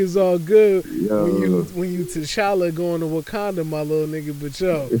 everything is all good Yo. when you T'Challa going to Wakanda, my little nigga. But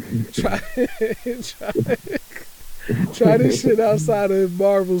yo, try this shit outside of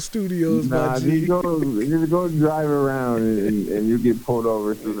Marvel Studios, my G. Just go drive around and you get pulled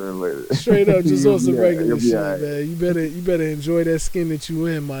over sooner or later. Straight up, just on some regular shit, right. man. You better enjoy that skin that you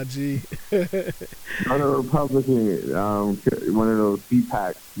in, my G. On a Republican, one of those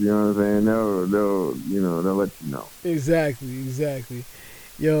CPACs, you know what I'm saying? They'll let you know. Exactly.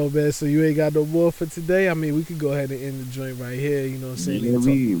 Yo, man, so you ain't got no more for today? I mean, we could go ahead and end the joint right here, you know what I'm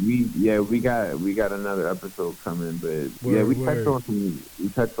saying? Yeah, we got another episode coming, but we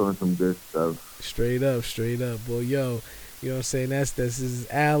touched on some good stuff. Straight up. Well, yo, you know what I'm saying? This is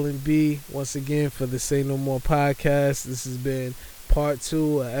Alan B once again for the Say No More podcast. This has been part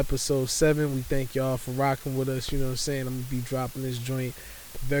 2 of episode 7. We thank y'all for rocking with us, you know what I'm saying? I'm gonna be dropping this joint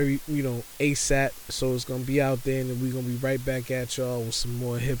very, ASAP, so it's gonna be out there, and then we're gonna be right back at y'all with some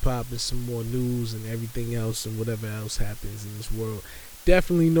more hip-hop and some more news and everything else and whatever else happens in this world.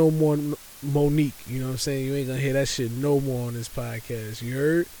 Definitely no more Monique, you know what I'm saying? You ain't gonna hear that shit no more on this podcast, you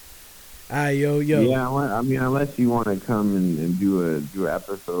heard? Alright, yo. Yeah, I mean, unless you want to come and do an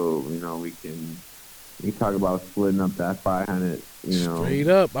episode, we can talk about splitting up that 500. Straight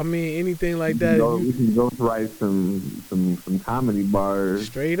up. I mean, anything like that. We can go write some comedy bars.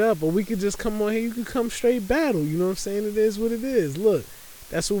 Straight up. Or we could just come on here. You could come straight battle. You know what I'm saying? It is what it is. Look,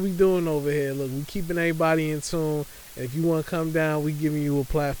 that's what we doing over here. Look, we keeping everybody in tune. And if you want to come down, we giving you a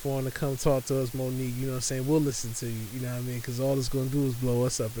platform to come talk to us, Monique. You know what I'm saying? We'll listen to you. You know what I mean? Because all it's going to do is blow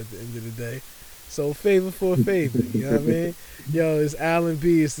us up at the end of the day. So favor for a favor. You know what I mean? Yo, it's Alan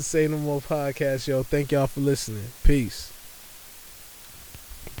B. It's the Say No More podcast. Yo, thank y'all for listening. Peace.